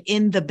spouse and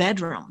in the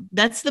bedroom.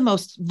 That's the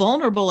most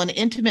vulnerable and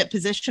intimate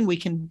position we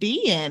can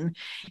be in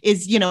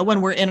is,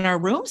 when we're in our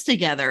rooms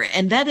together.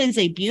 And that is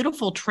a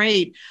beautiful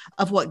trait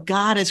of what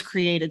God has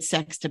created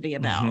sex to be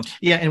about.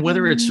 Yeah. And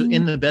whether it's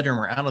in the bedroom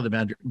or out of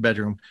the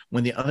bedroom,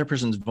 when the other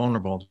person's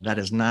vulnerable, that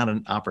is not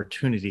an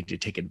opportunity to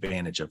take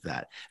advantage of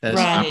that. That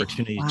is an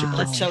opportunity to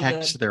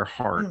protect their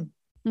heart.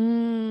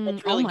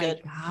 That's really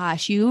good.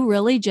 Gosh, you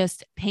really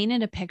just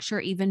painted a picture,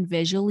 even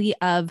visually,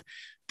 of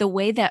the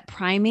way that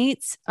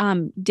primates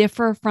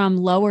differ from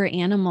lower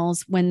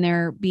animals when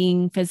they're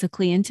being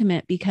physically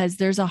intimate, because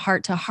there's a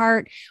heart to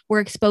heart. We're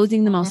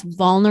exposing the most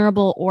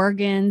vulnerable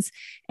organs.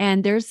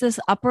 And there's this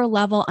upper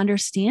level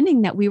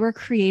understanding that we were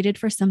created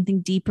for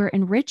something deeper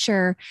and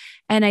richer.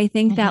 And I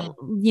think that,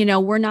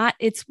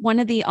 it's one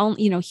of the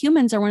only,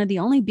 humans are one of the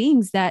only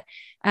beings that,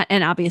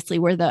 and obviously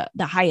we're the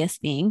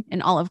highest being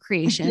in all of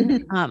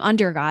creation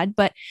under God,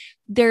 but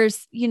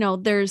there's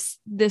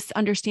this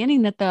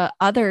understanding that the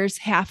others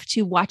have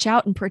to watch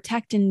out and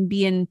protect and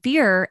be in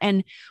fear.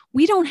 And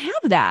we don't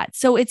have that.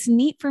 So it's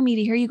neat for me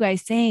to hear you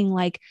guys saying,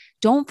 like,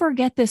 don't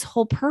forget this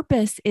whole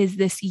purpose is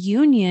this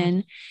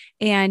union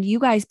and you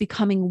guys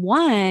becoming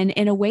one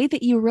in a way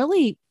that you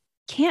really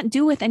can't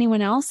do with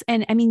anyone else.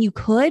 And I mean, you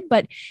could,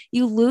 but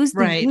you lose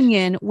the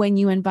union when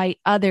you invite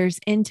others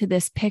into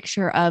this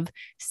picture of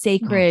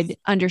sacred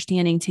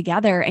understanding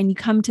together. And you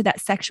come to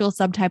that sexual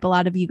subtype. A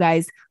lot of you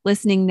guys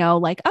listening know,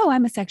 like, oh,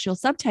 I'm a sexual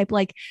subtype.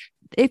 Like,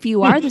 if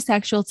you are the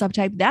sexual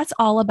subtype, that's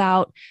all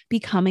about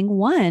becoming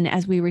one,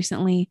 as we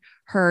recently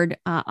heard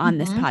on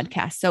this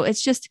podcast. So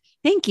it's just,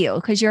 thank you,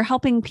 because you're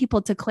helping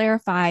people to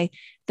clarify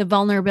the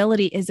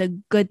vulnerability is a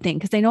good thing.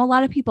 Because I know a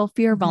lot of people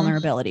fear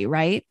vulnerability,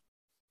 right?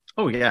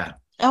 Oh, yeah.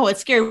 Oh,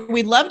 it's scary.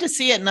 We'd love to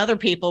see it in other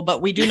people,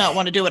 but we do not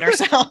want to do it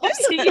ourselves.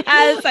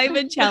 Yes, I've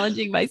been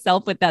challenging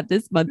myself with that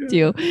this month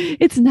too.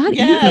 It's not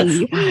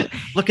easy.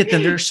 Look at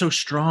them. They're so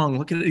strong.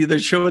 Look at it. They're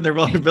showing their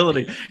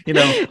vulnerability.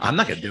 I'm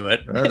not going to do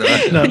it.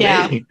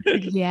 Yeah.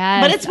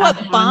 Yeah. But it's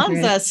what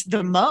bonds us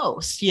the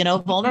most.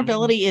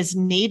 Vulnerability is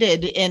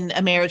needed in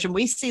a marriage. And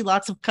we see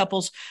lots of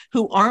couples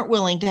who aren't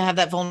willing to have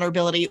that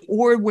vulnerability,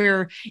 or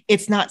where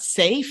it's not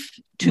safe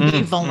to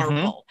be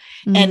vulnerable.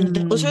 And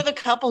those are the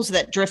couples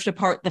that drift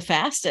apart the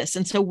fastest.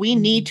 And so we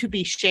need to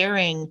be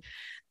sharing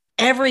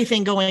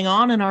everything going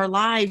on in our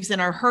lives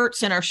and our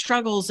hurts and our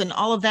struggles and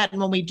all of that.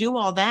 And when we do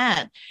all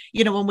that,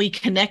 when we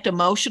connect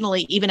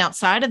emotionally, even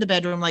outside of the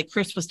bedroom, like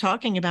Chris was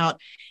talking about,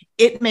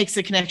 it makes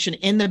the connection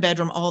in the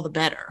bedroom all the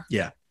better.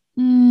 Yeah.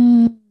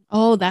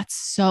 Oh, that's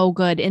so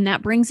good. And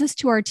that brings us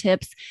to our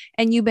tips.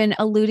 And you've been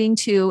alluding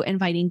to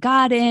inviting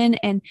God in.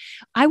 And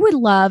I would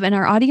love, and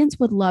our audience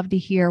would love to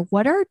hear,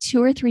 what are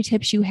 2 or 3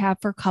 tips you have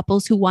for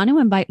couples who want to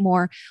invite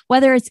more,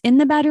 whether it's in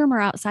the bedroom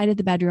or outside of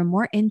the bedroom,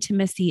 more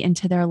intimacy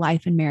into their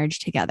life and marriage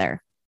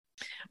together?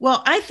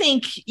 Well, I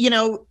think,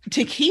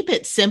 to keep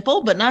it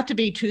simple, but not to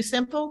be too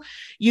simple,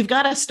 you've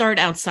got to start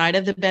outside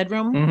of the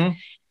bedroom.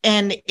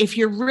 And if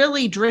you're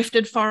really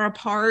drifted far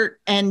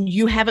apart and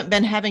you haven't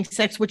been having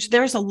sex, which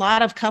there's a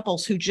lot of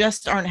couples who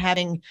just aren't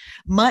having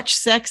much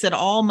sex at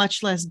all,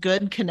 much less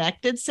good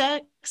connected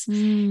sex.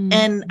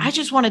 And I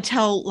just want to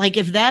tell,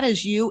 if that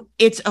is you,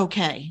 it's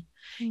okay.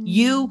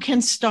 You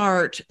can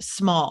start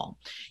small.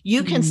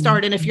 You can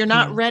start. And if you're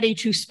not ready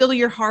to spill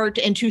your heart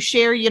and to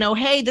share,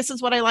 hey, this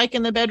is what I like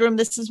in the bedroom,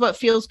 this is what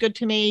feels good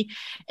to me,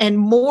 and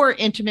more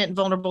intimate and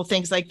vulnerable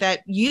things like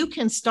that, you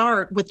can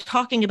start with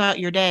talking about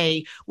your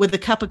day with a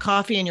cup of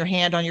coffee in your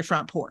hand on your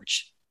front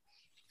porch.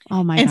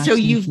 Oh my God. And gosh, so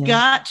you've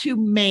got to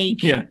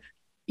make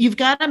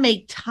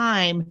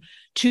time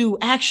to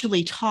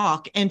actually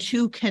talk and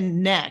to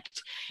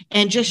connect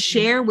and just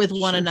share with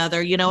one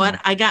another. You know what?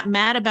 I got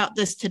mad about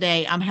this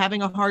today. I'm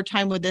having a hard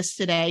time with this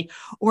today.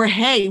 Or,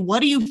 hey,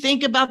 what do you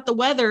think about the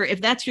weather? If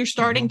that's your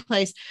starting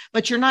place,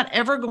 but you're not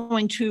ever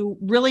going to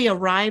really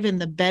arrive in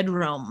the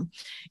bedroom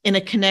in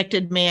a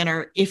connected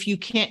manner if you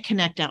can't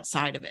connect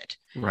outside of it.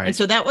 Right. And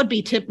so that would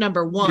be tip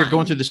number 1. You're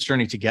going through this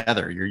journey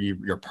together,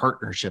 your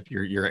partnership,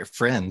 your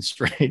friends,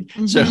 right?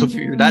 So if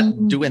you're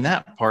not doing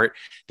that part,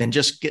 then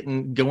just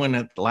going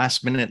at the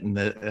last minute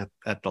and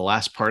at the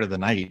last part of the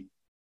night,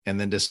 and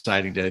then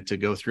deciding to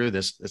go through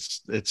this,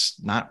 it's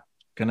not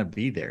going to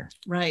be there.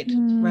 Right.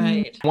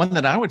 Right. One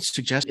that I would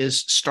suggest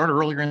is start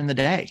earlier in the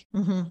day.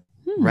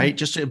 Right.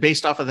 Just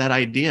based off of that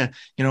idea,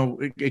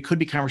 it could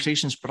be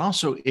conversations, but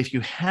also if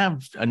you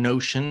have a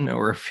notion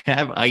or if you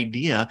have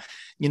idea,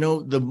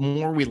 the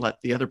more we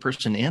let the other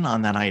person in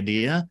on that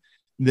idea,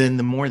 then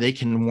the more they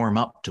can warm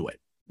up to it.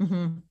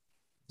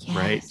 Yes.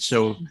 Right.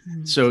 So,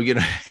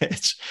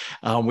 it's,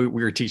 we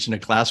were teaching a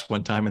class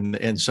one time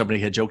and somebody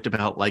had joked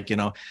about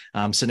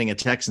sending a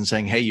text and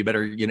saying, hey, you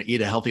better,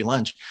 eat a healthy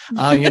lunch,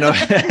 but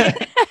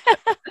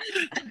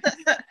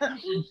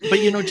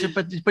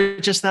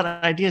just that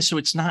idea. So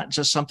it's not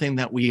just something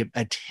that we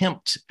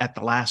attempt at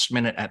the last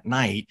minute at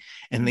night,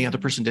 and the other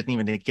person didn't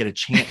even get a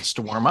chance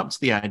to warm up to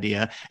the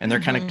idea, and they're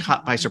kind of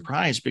caught by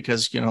surprise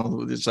because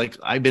it's like,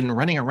 I've been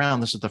running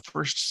around. This is the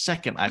first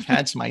second I've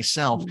had to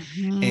myself,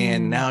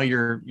 and now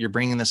you're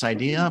bringing this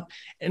idea up,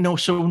 and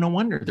no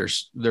wonder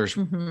there's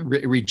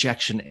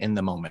rejection in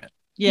the moment.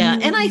 Yeah.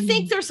 And I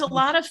think there's a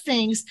lot of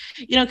things,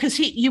 because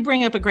you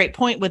bring up a great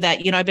point with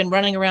that. I've been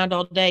running around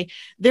all day.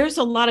 There's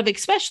a lot of,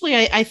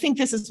 especially, I think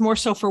this is more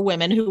so for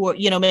women who,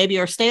 maybe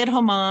are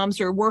stay-at-home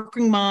moms or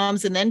working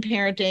moms and then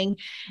parenting,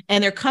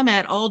 and they're come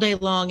at all day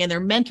long and they're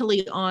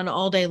mentally on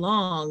all day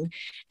long,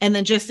 and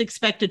then just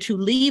expected to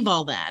leave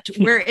all that,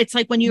 where it's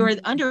like when you are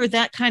under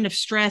that kind of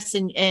stress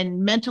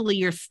and mentally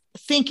you're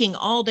thinking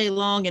all day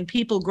long and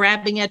people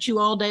grabbing at you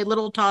all day,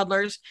 little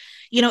toddlers,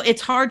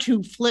 it's hard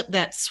to flip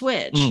that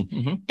switch.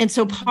 And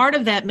so part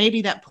of that,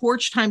 maybe that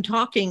porch time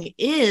talking,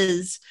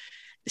 is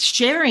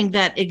sharing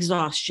that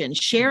exhaustion,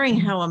 sharing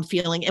how I'm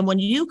feeling. And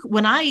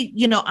when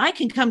I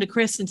can come to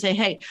Chris and say,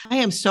 hey, I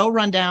am so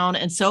run down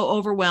and so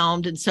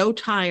overwhelmed and so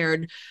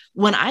tired.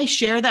 When I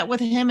share that with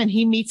him and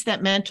he meets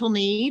that mental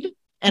need,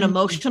 an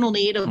emotional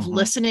need of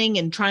listening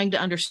and trying to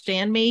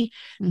understand me,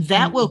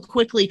 that will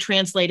quickly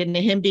translate into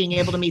him being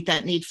able to meet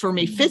that need for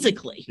me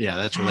physically. Yeah,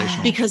 that's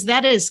relational. Because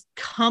that is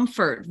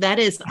comfort. That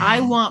is,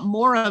 I want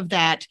more of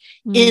that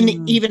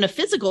in even a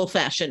physical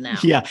fashion now.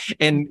 Yeah.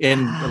 And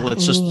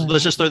let's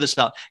just throw this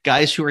out.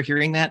 Guys who are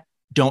hearing that,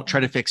 don't try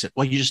to fix it.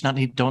 Well, you just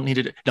don't need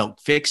it. No,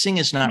 fixing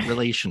is not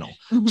relational.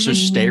 So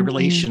stay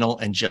relational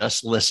and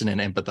just listen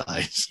and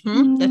empathize.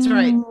 That's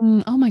right.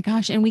 Oh my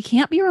gosh. And we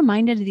can't be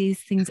reminded of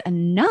these things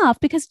enough,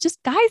 because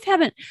just guys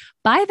haven't,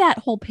 by that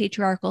whole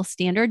patriarchal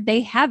standard, they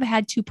have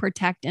had to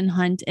protect and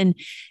hunt. And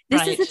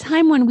this is a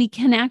time when we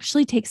can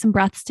actually take some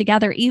breaths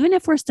together, even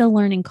if we're still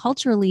learning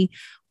culturally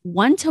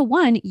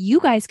one-to-one, you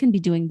guys can be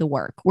doing the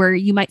work where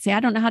you might say, I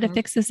don't know how to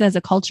fix this as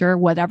a culture,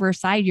 whatever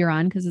side you're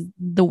on, because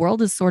the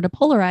world is sort of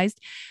polarized.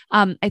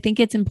 I think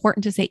it's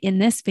important to say in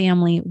this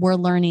family, we're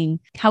learning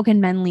how can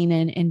men lean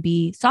in and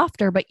be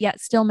softer, but yet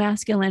still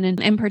masculine. And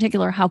in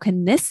particular, how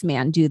can this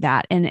man do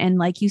that? And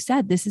like you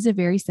said, this is a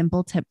very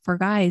simple tip for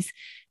guys,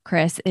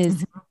 Chris,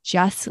 is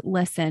just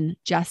listen,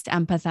 just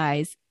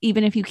empathize.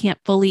 Even if you can't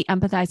fully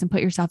empathize and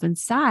put yourself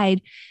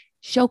inside,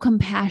 show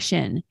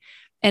compassion.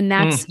 And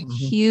that's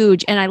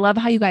huge. And I love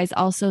how you guys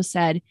also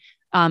said,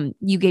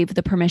 you gave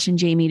the permission,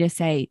 Jamie, to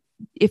say,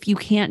 if you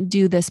can't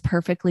do this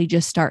perfectly,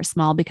 just start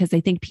small, because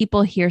I think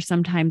people hear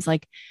sometimes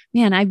like,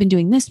 man, I've been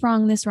doing this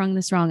wrong, this wrong,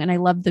 this wrong. And I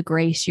love the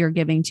grace you're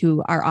giving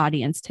to our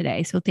audience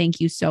today. So thank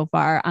you so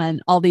far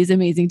on all these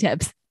amazing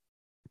tips.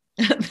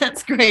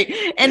 That's great.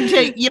 And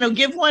to,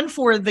 give one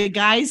for the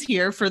guys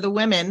here, for the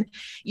women,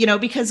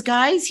 because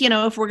guys,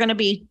 if we're going to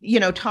be,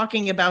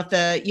 talking about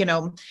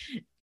the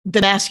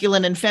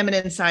masculine and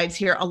feminine sides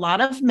here, a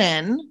lot of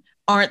men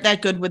aren't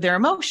that good with their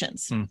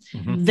emotions.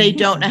 Mm-hmm. They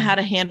don't know how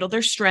to handle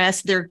their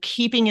stress. They're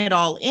keeping it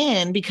all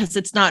in because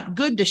it's not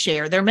good to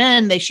share. They're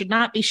men. They should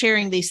not be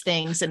sharing these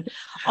things and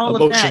all of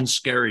that. Emotion's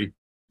scary.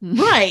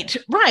 Right.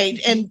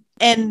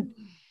 And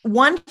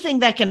one thing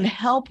that can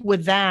help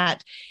with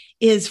that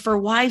is for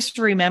wives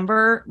to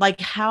remember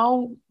like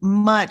how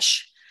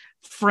much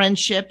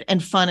friendship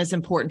and fun is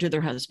important to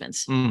their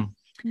husbands.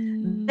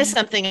 That's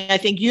something I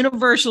think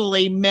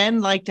universally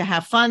men like to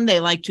have fun. They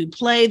like to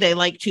play. They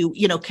like to,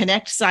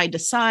 connect side to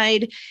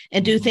side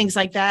and do things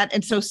like that.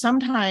 And so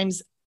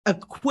sometimes a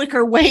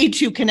quicker way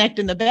to connect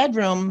in the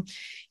bedroom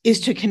is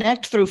to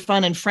connect through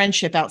fun and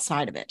friendship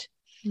outside of it.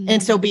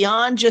 And so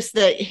beyond just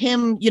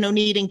him,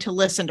 needing to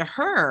listen to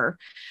her,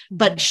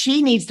 but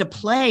she needs to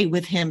play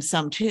with him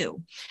some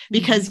too,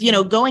 because,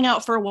 going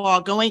out for a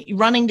walk,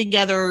 running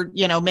together,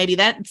 maybe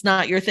that's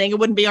not your thing. It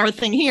wouldn't be our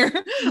thing here,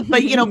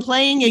 but,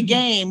 playing a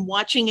game,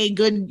 watching a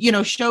good,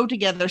 show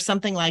together,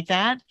 something like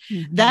that,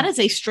 that is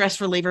a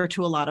stress reliever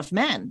to a lot of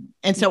men.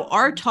 And so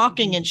our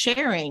talking and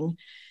sharing,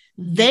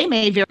 they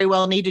may very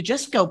well need to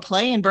just go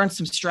play and burn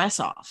some stress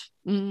off.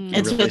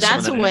 And so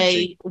that's a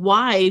way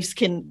wives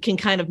can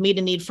kind of meet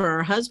a need for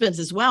our husbands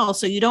as well.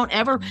 So you don't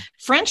ever,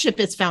 friendship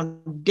is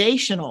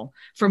foundational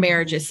for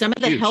marriages. Some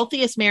of the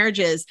healthiest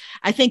marriages,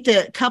 I think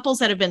the couples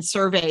that have been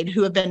surveyed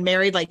who have been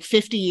married like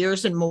 50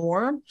 years and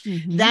more,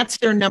 that's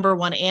their number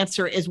one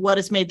answer is what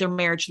has made their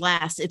marriage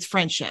last. It's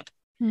friendship.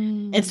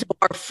 And so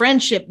our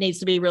friendship needs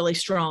to be really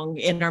strong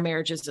in our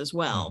marriages as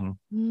well.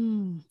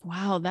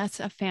 Wow, that's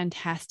a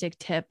fantastic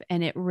tip.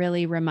 And it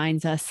really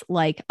reminds us,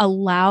 like,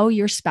 allow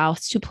your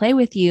spouse to play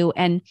with you.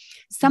 And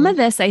some of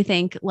this, I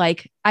think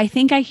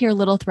I hear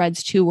little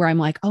threads too, where I'm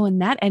like, oh, and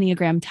that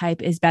Enneagram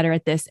type is better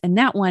at this and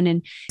that one.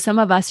 And some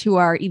of us who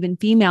are even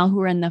female,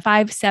 who are in the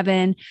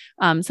 5-7,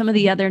 some of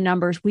the other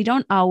numbers, we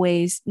don't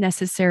always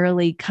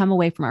necessarily come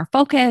away from our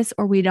focus,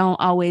 or we don't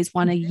always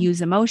want to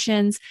use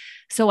emotions.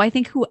 So I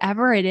think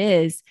whoever it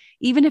is,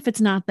 even if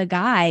it's not the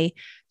guy,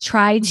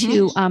 try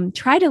to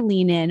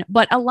lean in.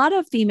 But a lot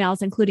of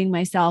females, including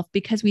myself,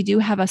 because we do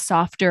have a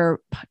softer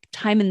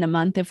time in the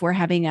month, if we're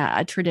having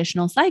a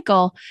traditional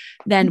cycle,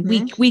 then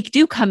we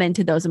do come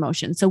into those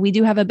emotions. So we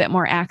do have a bit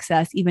more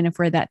access, even if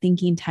we're that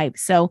thinking type.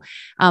 So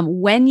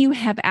when you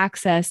have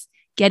access,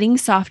 getting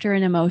softer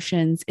in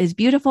emotions is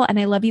beautiful. And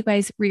I love you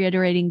guys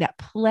reiterating that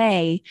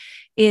play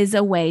is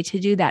a way to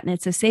do that. And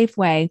it's a safe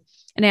way.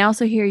 And I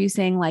also hear you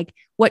saying, like,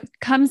 what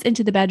comes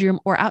into the bedroom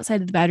or outside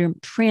of the bedroom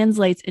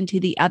translates into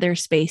the other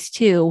space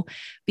too,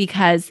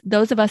 because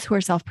those of us who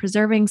are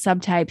self-preserving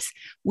subtypes,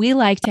 we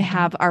like to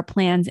have our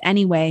plans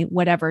anyway,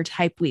 whatever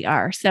type we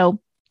are.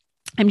 So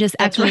I'm just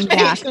echoing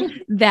back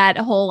that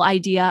whole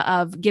idea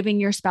of giving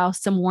your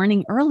spouse some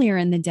warning earlier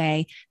in the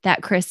day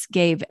that Chris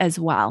gave as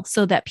well,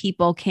 so that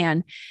people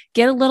can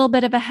get a little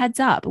bit of a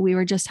heads up. We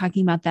were just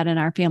talking about that in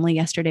our family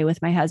yesterday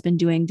with my husband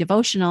doing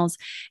devotionals,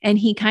 and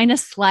he kind of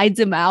slides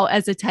them out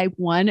as a type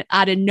 1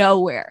 out of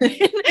nowhere.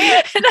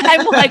 And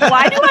I'm like,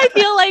 why do I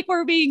feel like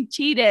we're being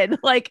cheated?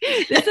 Like,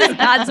 this is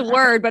God's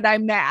word, but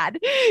I'm mad,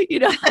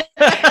 And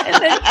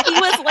then he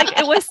was like,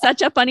 it was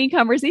such a funny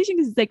conversation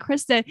because he's like,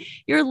 Krista,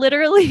 you're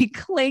literally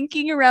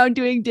clanking around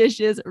doing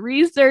dishes,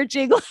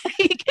 researching,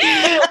 like,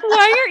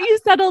 why aren't you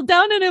settled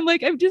down? And I'm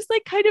like, I'm just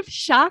like kind of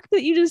shocked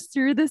that you just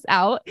threw this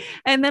out.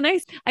 And then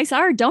I saw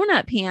our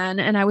donut pan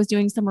and I was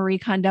doing some Marie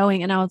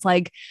Kondoing, and I was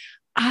like,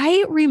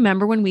 I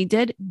remember when we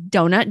did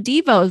donut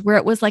devos where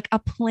it was like a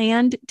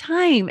planned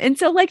time. And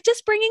so like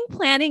just bringing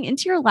planning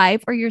into your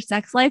life or your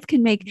sex life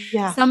can make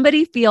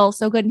somebody feel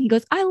so good. And he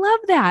goes, I love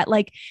that.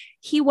 Like,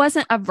 he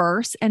wasn't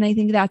averse. And I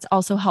think that's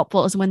also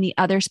helpful, is when the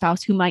other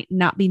spouse, who might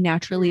not be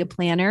naturally a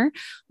planner,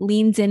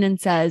 leans in and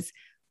says,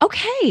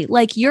 okay,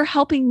 like, you're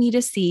helping me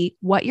to see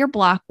what your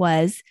block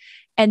was.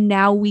 And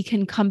now we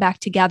can come back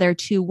together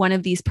to one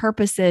of these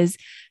purposes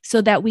so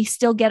that we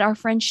still get our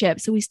friendship,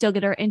 so we still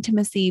get our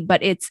intimacy,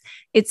 but it's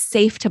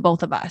safe to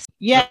both of us.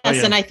 Yes.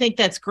 And I think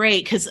that's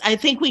great, because I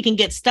think we can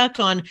get stuck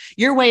on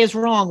your way is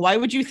wrong. Why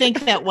would you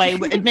think that way?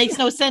 It makes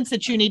no sense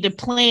that you need to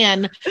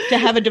plan to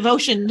have a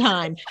devotion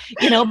time,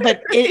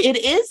 but it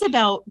is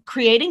about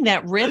creating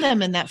that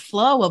rhythm and that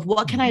flow of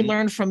what can I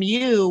learn from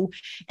you,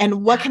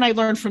 and what can I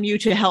learn from you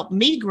to help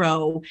me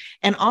grow?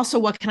 And also,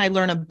 what can I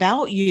learn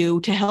about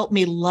you to help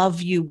me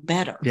love you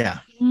better? Yeah.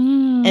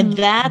 And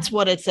that's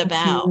what it's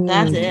about.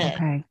 That's it.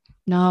 Okay.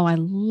 No, I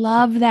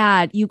love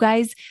that. You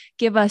guys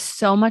give us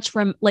so much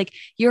from, like,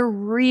 you're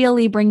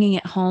really bringing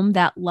it home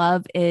that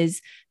love is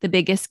the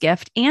biggest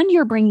gift. And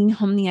you're bringing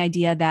home the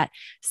idea that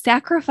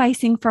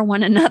sacrificing for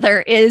one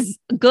another is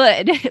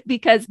good,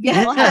 because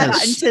people have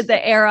gotten to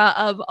the era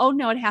of, oh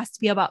no, it has to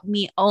be about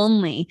me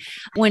only.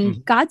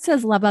 When God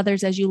says love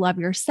others as you love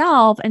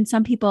yourself, and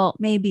some people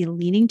may be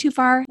leaning too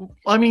far. Well,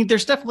 I mean,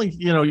 there's definitely,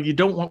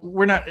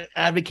 we're not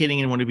advocating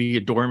anyone to be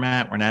a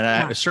doormat. We're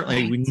not,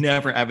 certainly we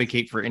never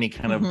advocate for any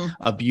kind of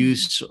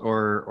abuse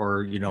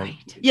or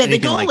Yeah, the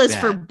goal is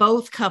for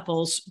both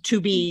couples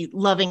to be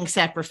loving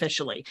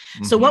sacrificially.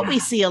 So what we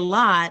see a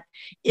lot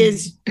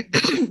is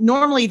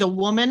normally the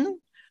woman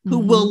who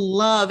will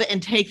love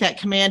and take that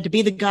command to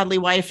be the godly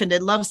wife and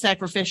to love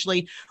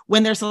sacrificially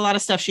when there's a lot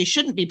of stuff she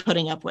shouldn't be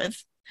putting up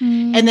with.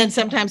 And then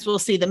sometimes we'll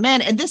see the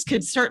men, and this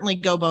could certainly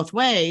go both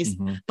ways,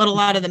 but a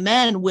lot of the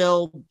men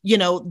will,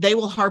 they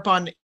will harp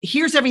on,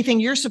 here's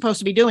everything you're supposed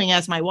to be doing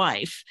as my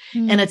wife.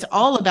 And it's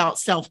all about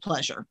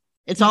self-pleasure.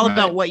 It's all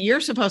about what you're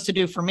supposed to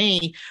do for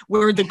me,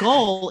 where the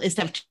goal is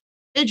to have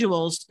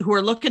individuals who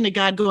are looking to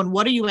God going,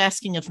 what are you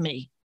asking of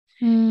me?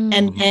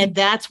 And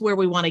that's where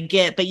we want to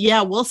get. But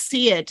yeah, we'll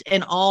see it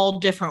in all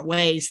different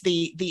ways.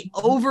 The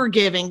over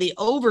giving, the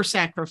over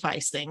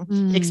sacrificing,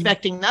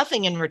 expecting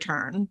nothing in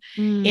return,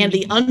 and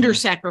the under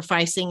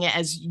sacrificing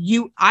as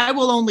I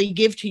will only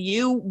give to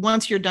you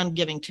once you're done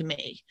giving to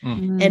me.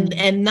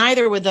 And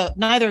neither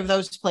of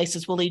those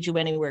places will lead you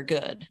anywhere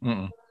good.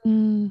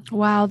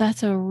 Wow.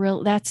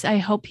 I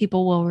hope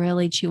people will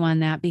really chew on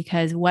that,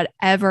 because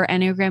whatever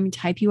Enneagram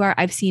type you are,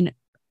 I've seen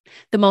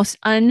the most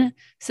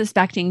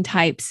unsuspecting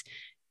types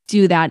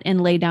do that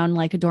and lay down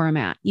like a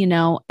doormat,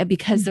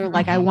 because they're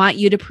like, I want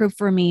you to prove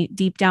for me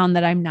deep down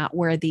that I'm not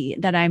worthy,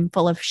 that I'm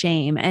full of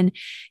shame. And,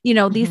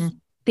 these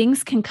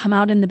things can come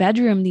out in the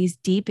bedroom, these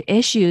deep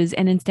issues.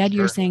 And instead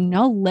you're saying,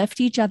 no, lift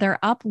each other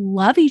up,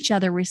 love each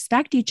other,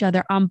 respect each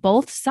other on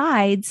both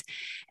sides.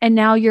 And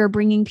now you're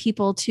bringing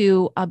people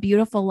to a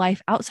beautiful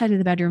life outside of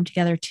the bedroom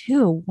together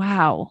too.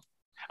 Wow.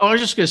 Oh, I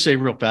was just going to say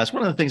real fast.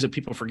 One of the things that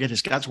people forget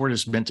is God's word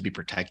is meant to be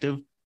protective.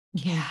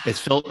 Yeah. It's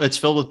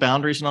filled with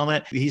boundaries and all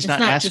that. He's not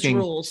asking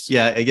rules.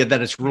 Yeah,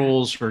 that it's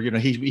rules, or,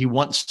 he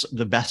wants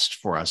the best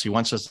for us. He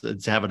wants us to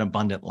have an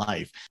abundant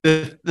life.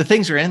 The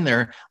things are in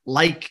there,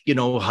 like,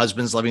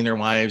 husbands loving their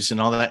wives and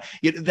all that,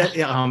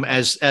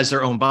 as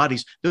their own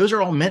bodies. Those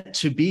are all meant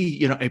to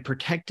be, a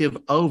protective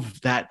of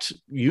that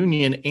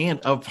union and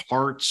of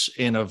hearts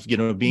and of,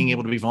 being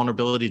able to be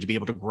vulnerability, to be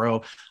able to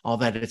grow, all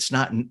that. It's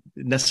not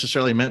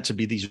necessarily meant to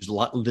be this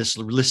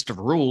list of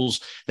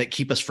rules that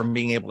keep us from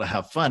being able to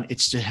have fun.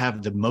 It's to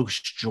have the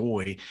most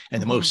joy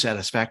and the most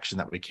satisfaction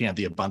that we can,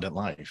 the abundant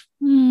life.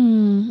 Oh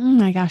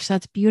my gosh,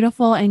 that's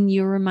beautiful. And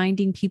you're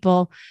reminding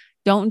people,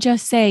 don't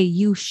just say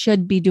you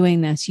should be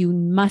doing this. You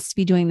must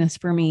be doing this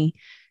for me.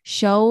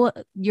 Show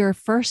your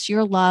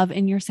love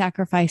and your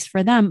sacrifice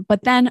for them,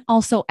 but then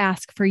also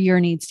ask for your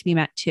needs to be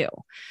met too.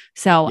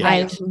 So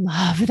I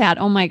love that.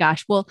 Oh my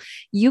gosh. Well,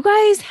 you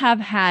guys have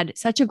had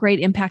such a great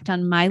impact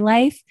on my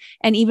life,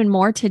 and even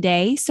more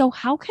today. So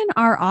how can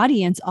our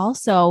audience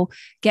also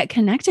get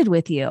connected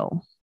with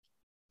you?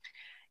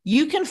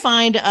 You can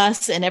find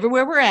us and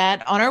everywhere we're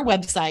at on our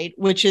website,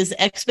 which is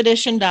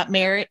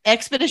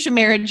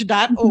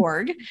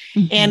expeditionmarriage.org.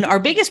 And our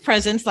biggest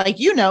presence, like,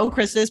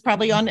 Chris, is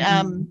probably on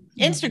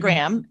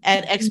Instagram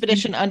at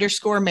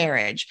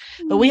expedition_marriage.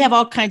 But we have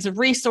all kinds of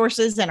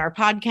resources and our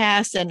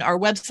podcast and our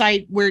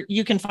website, where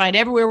you can find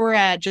everywhere we're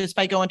at just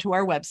by going to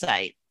our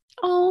website.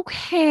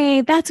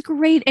 Okay, that's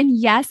great. And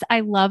yes, I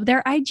love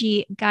their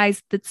IG.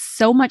 Guys, that's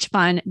so much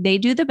fun. They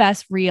do the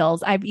best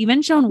reels. I've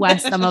even shown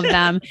Wes some of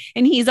them,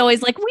 and he's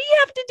always like, we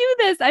have to do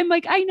this. I'm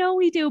like, I know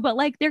we do, but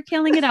like, they're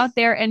killing it out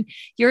there, and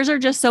yours are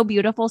just so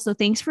beautiful. So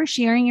thanks for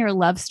sharing your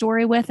love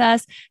story with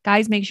us.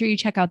 Guys, make sure you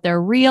check out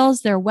their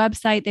reels, their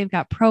website. They've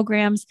got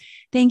programs.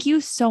 Thank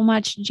you so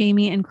much,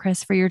 Jamie and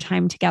Chris, for your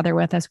time together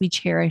with us. We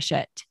cherish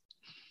it.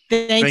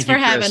 Thanks for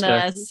having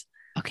us.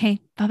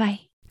 Okay, bye-bye.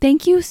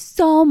 Thank you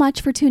so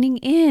much for tuning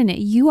in.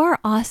 You are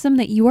awesome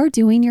that you are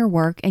doing your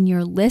work, and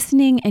you're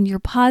listening, and you're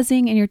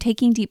pausing, and you're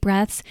taking deep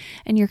breaths,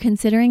 and you're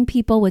considering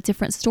people with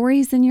different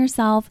stories than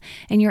yourself,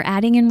 and you're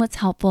adding in what's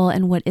helpful,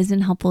 and what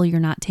isn't helpful you're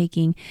not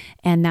taking.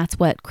 And that's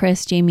what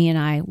Chris, Jamie, and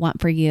I want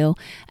for you.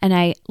 And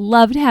I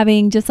loved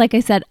having, just like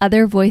I said,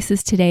 other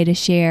voices today to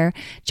share.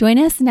 Join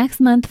us next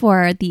month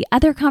for the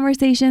other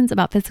conversations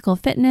about physical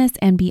fitness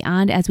and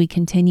beyond, as we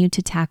continue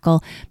to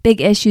tackle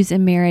big issues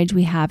in marriage.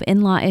 We have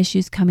in-law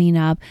issues coming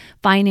up.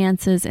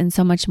 finances, and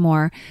so much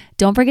more.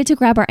 Don't forget to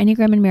grab our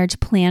Enneagram and Marriage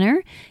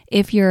Planner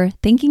if you're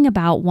thinking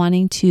about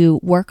wanting to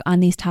work on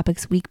these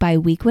topics week by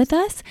week with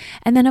us.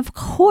 And then, of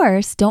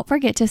course, don't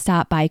forget to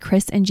stop by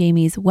Chris and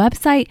Jamie's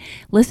website,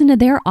 listen to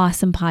their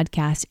awesome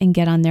podcast, and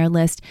get on their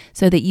list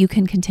so that you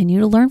can continue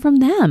to learn from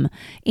them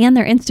and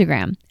their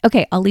Instagram.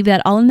 Okay, I'll leave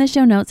that all in the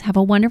show notes. Have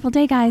a wonderful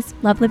day, guys.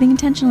 Love living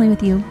intentionally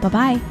with you.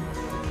 Bye-bye.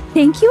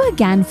 Thank you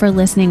again for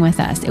listening with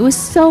us. It was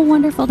so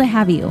wonderful to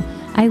have you.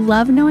 I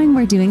love knowing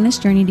we're doing this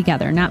journey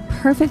together, not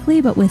perfectly,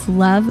 but with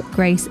love,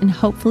 grace, and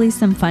hopefully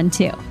some fun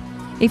too.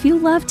 If you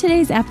loved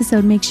today's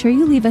episode, make sure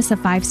you leave us a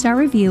 5-star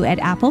review at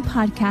Apple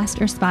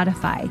Podcast or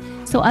Spotify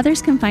so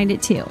others can find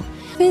it too.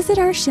 Visit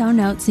our show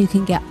notes so you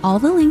can get all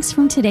the links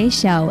from today's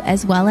show,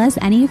 as well as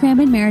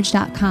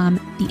EnneagramandMarriage.com,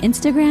 the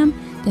Instagram,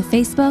 the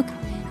Facebook,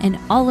 and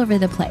all over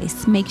the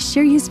place. Make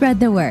sure you spread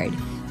the word.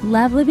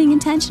 Love living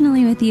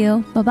intentionally with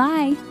you.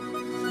 Bye-bye.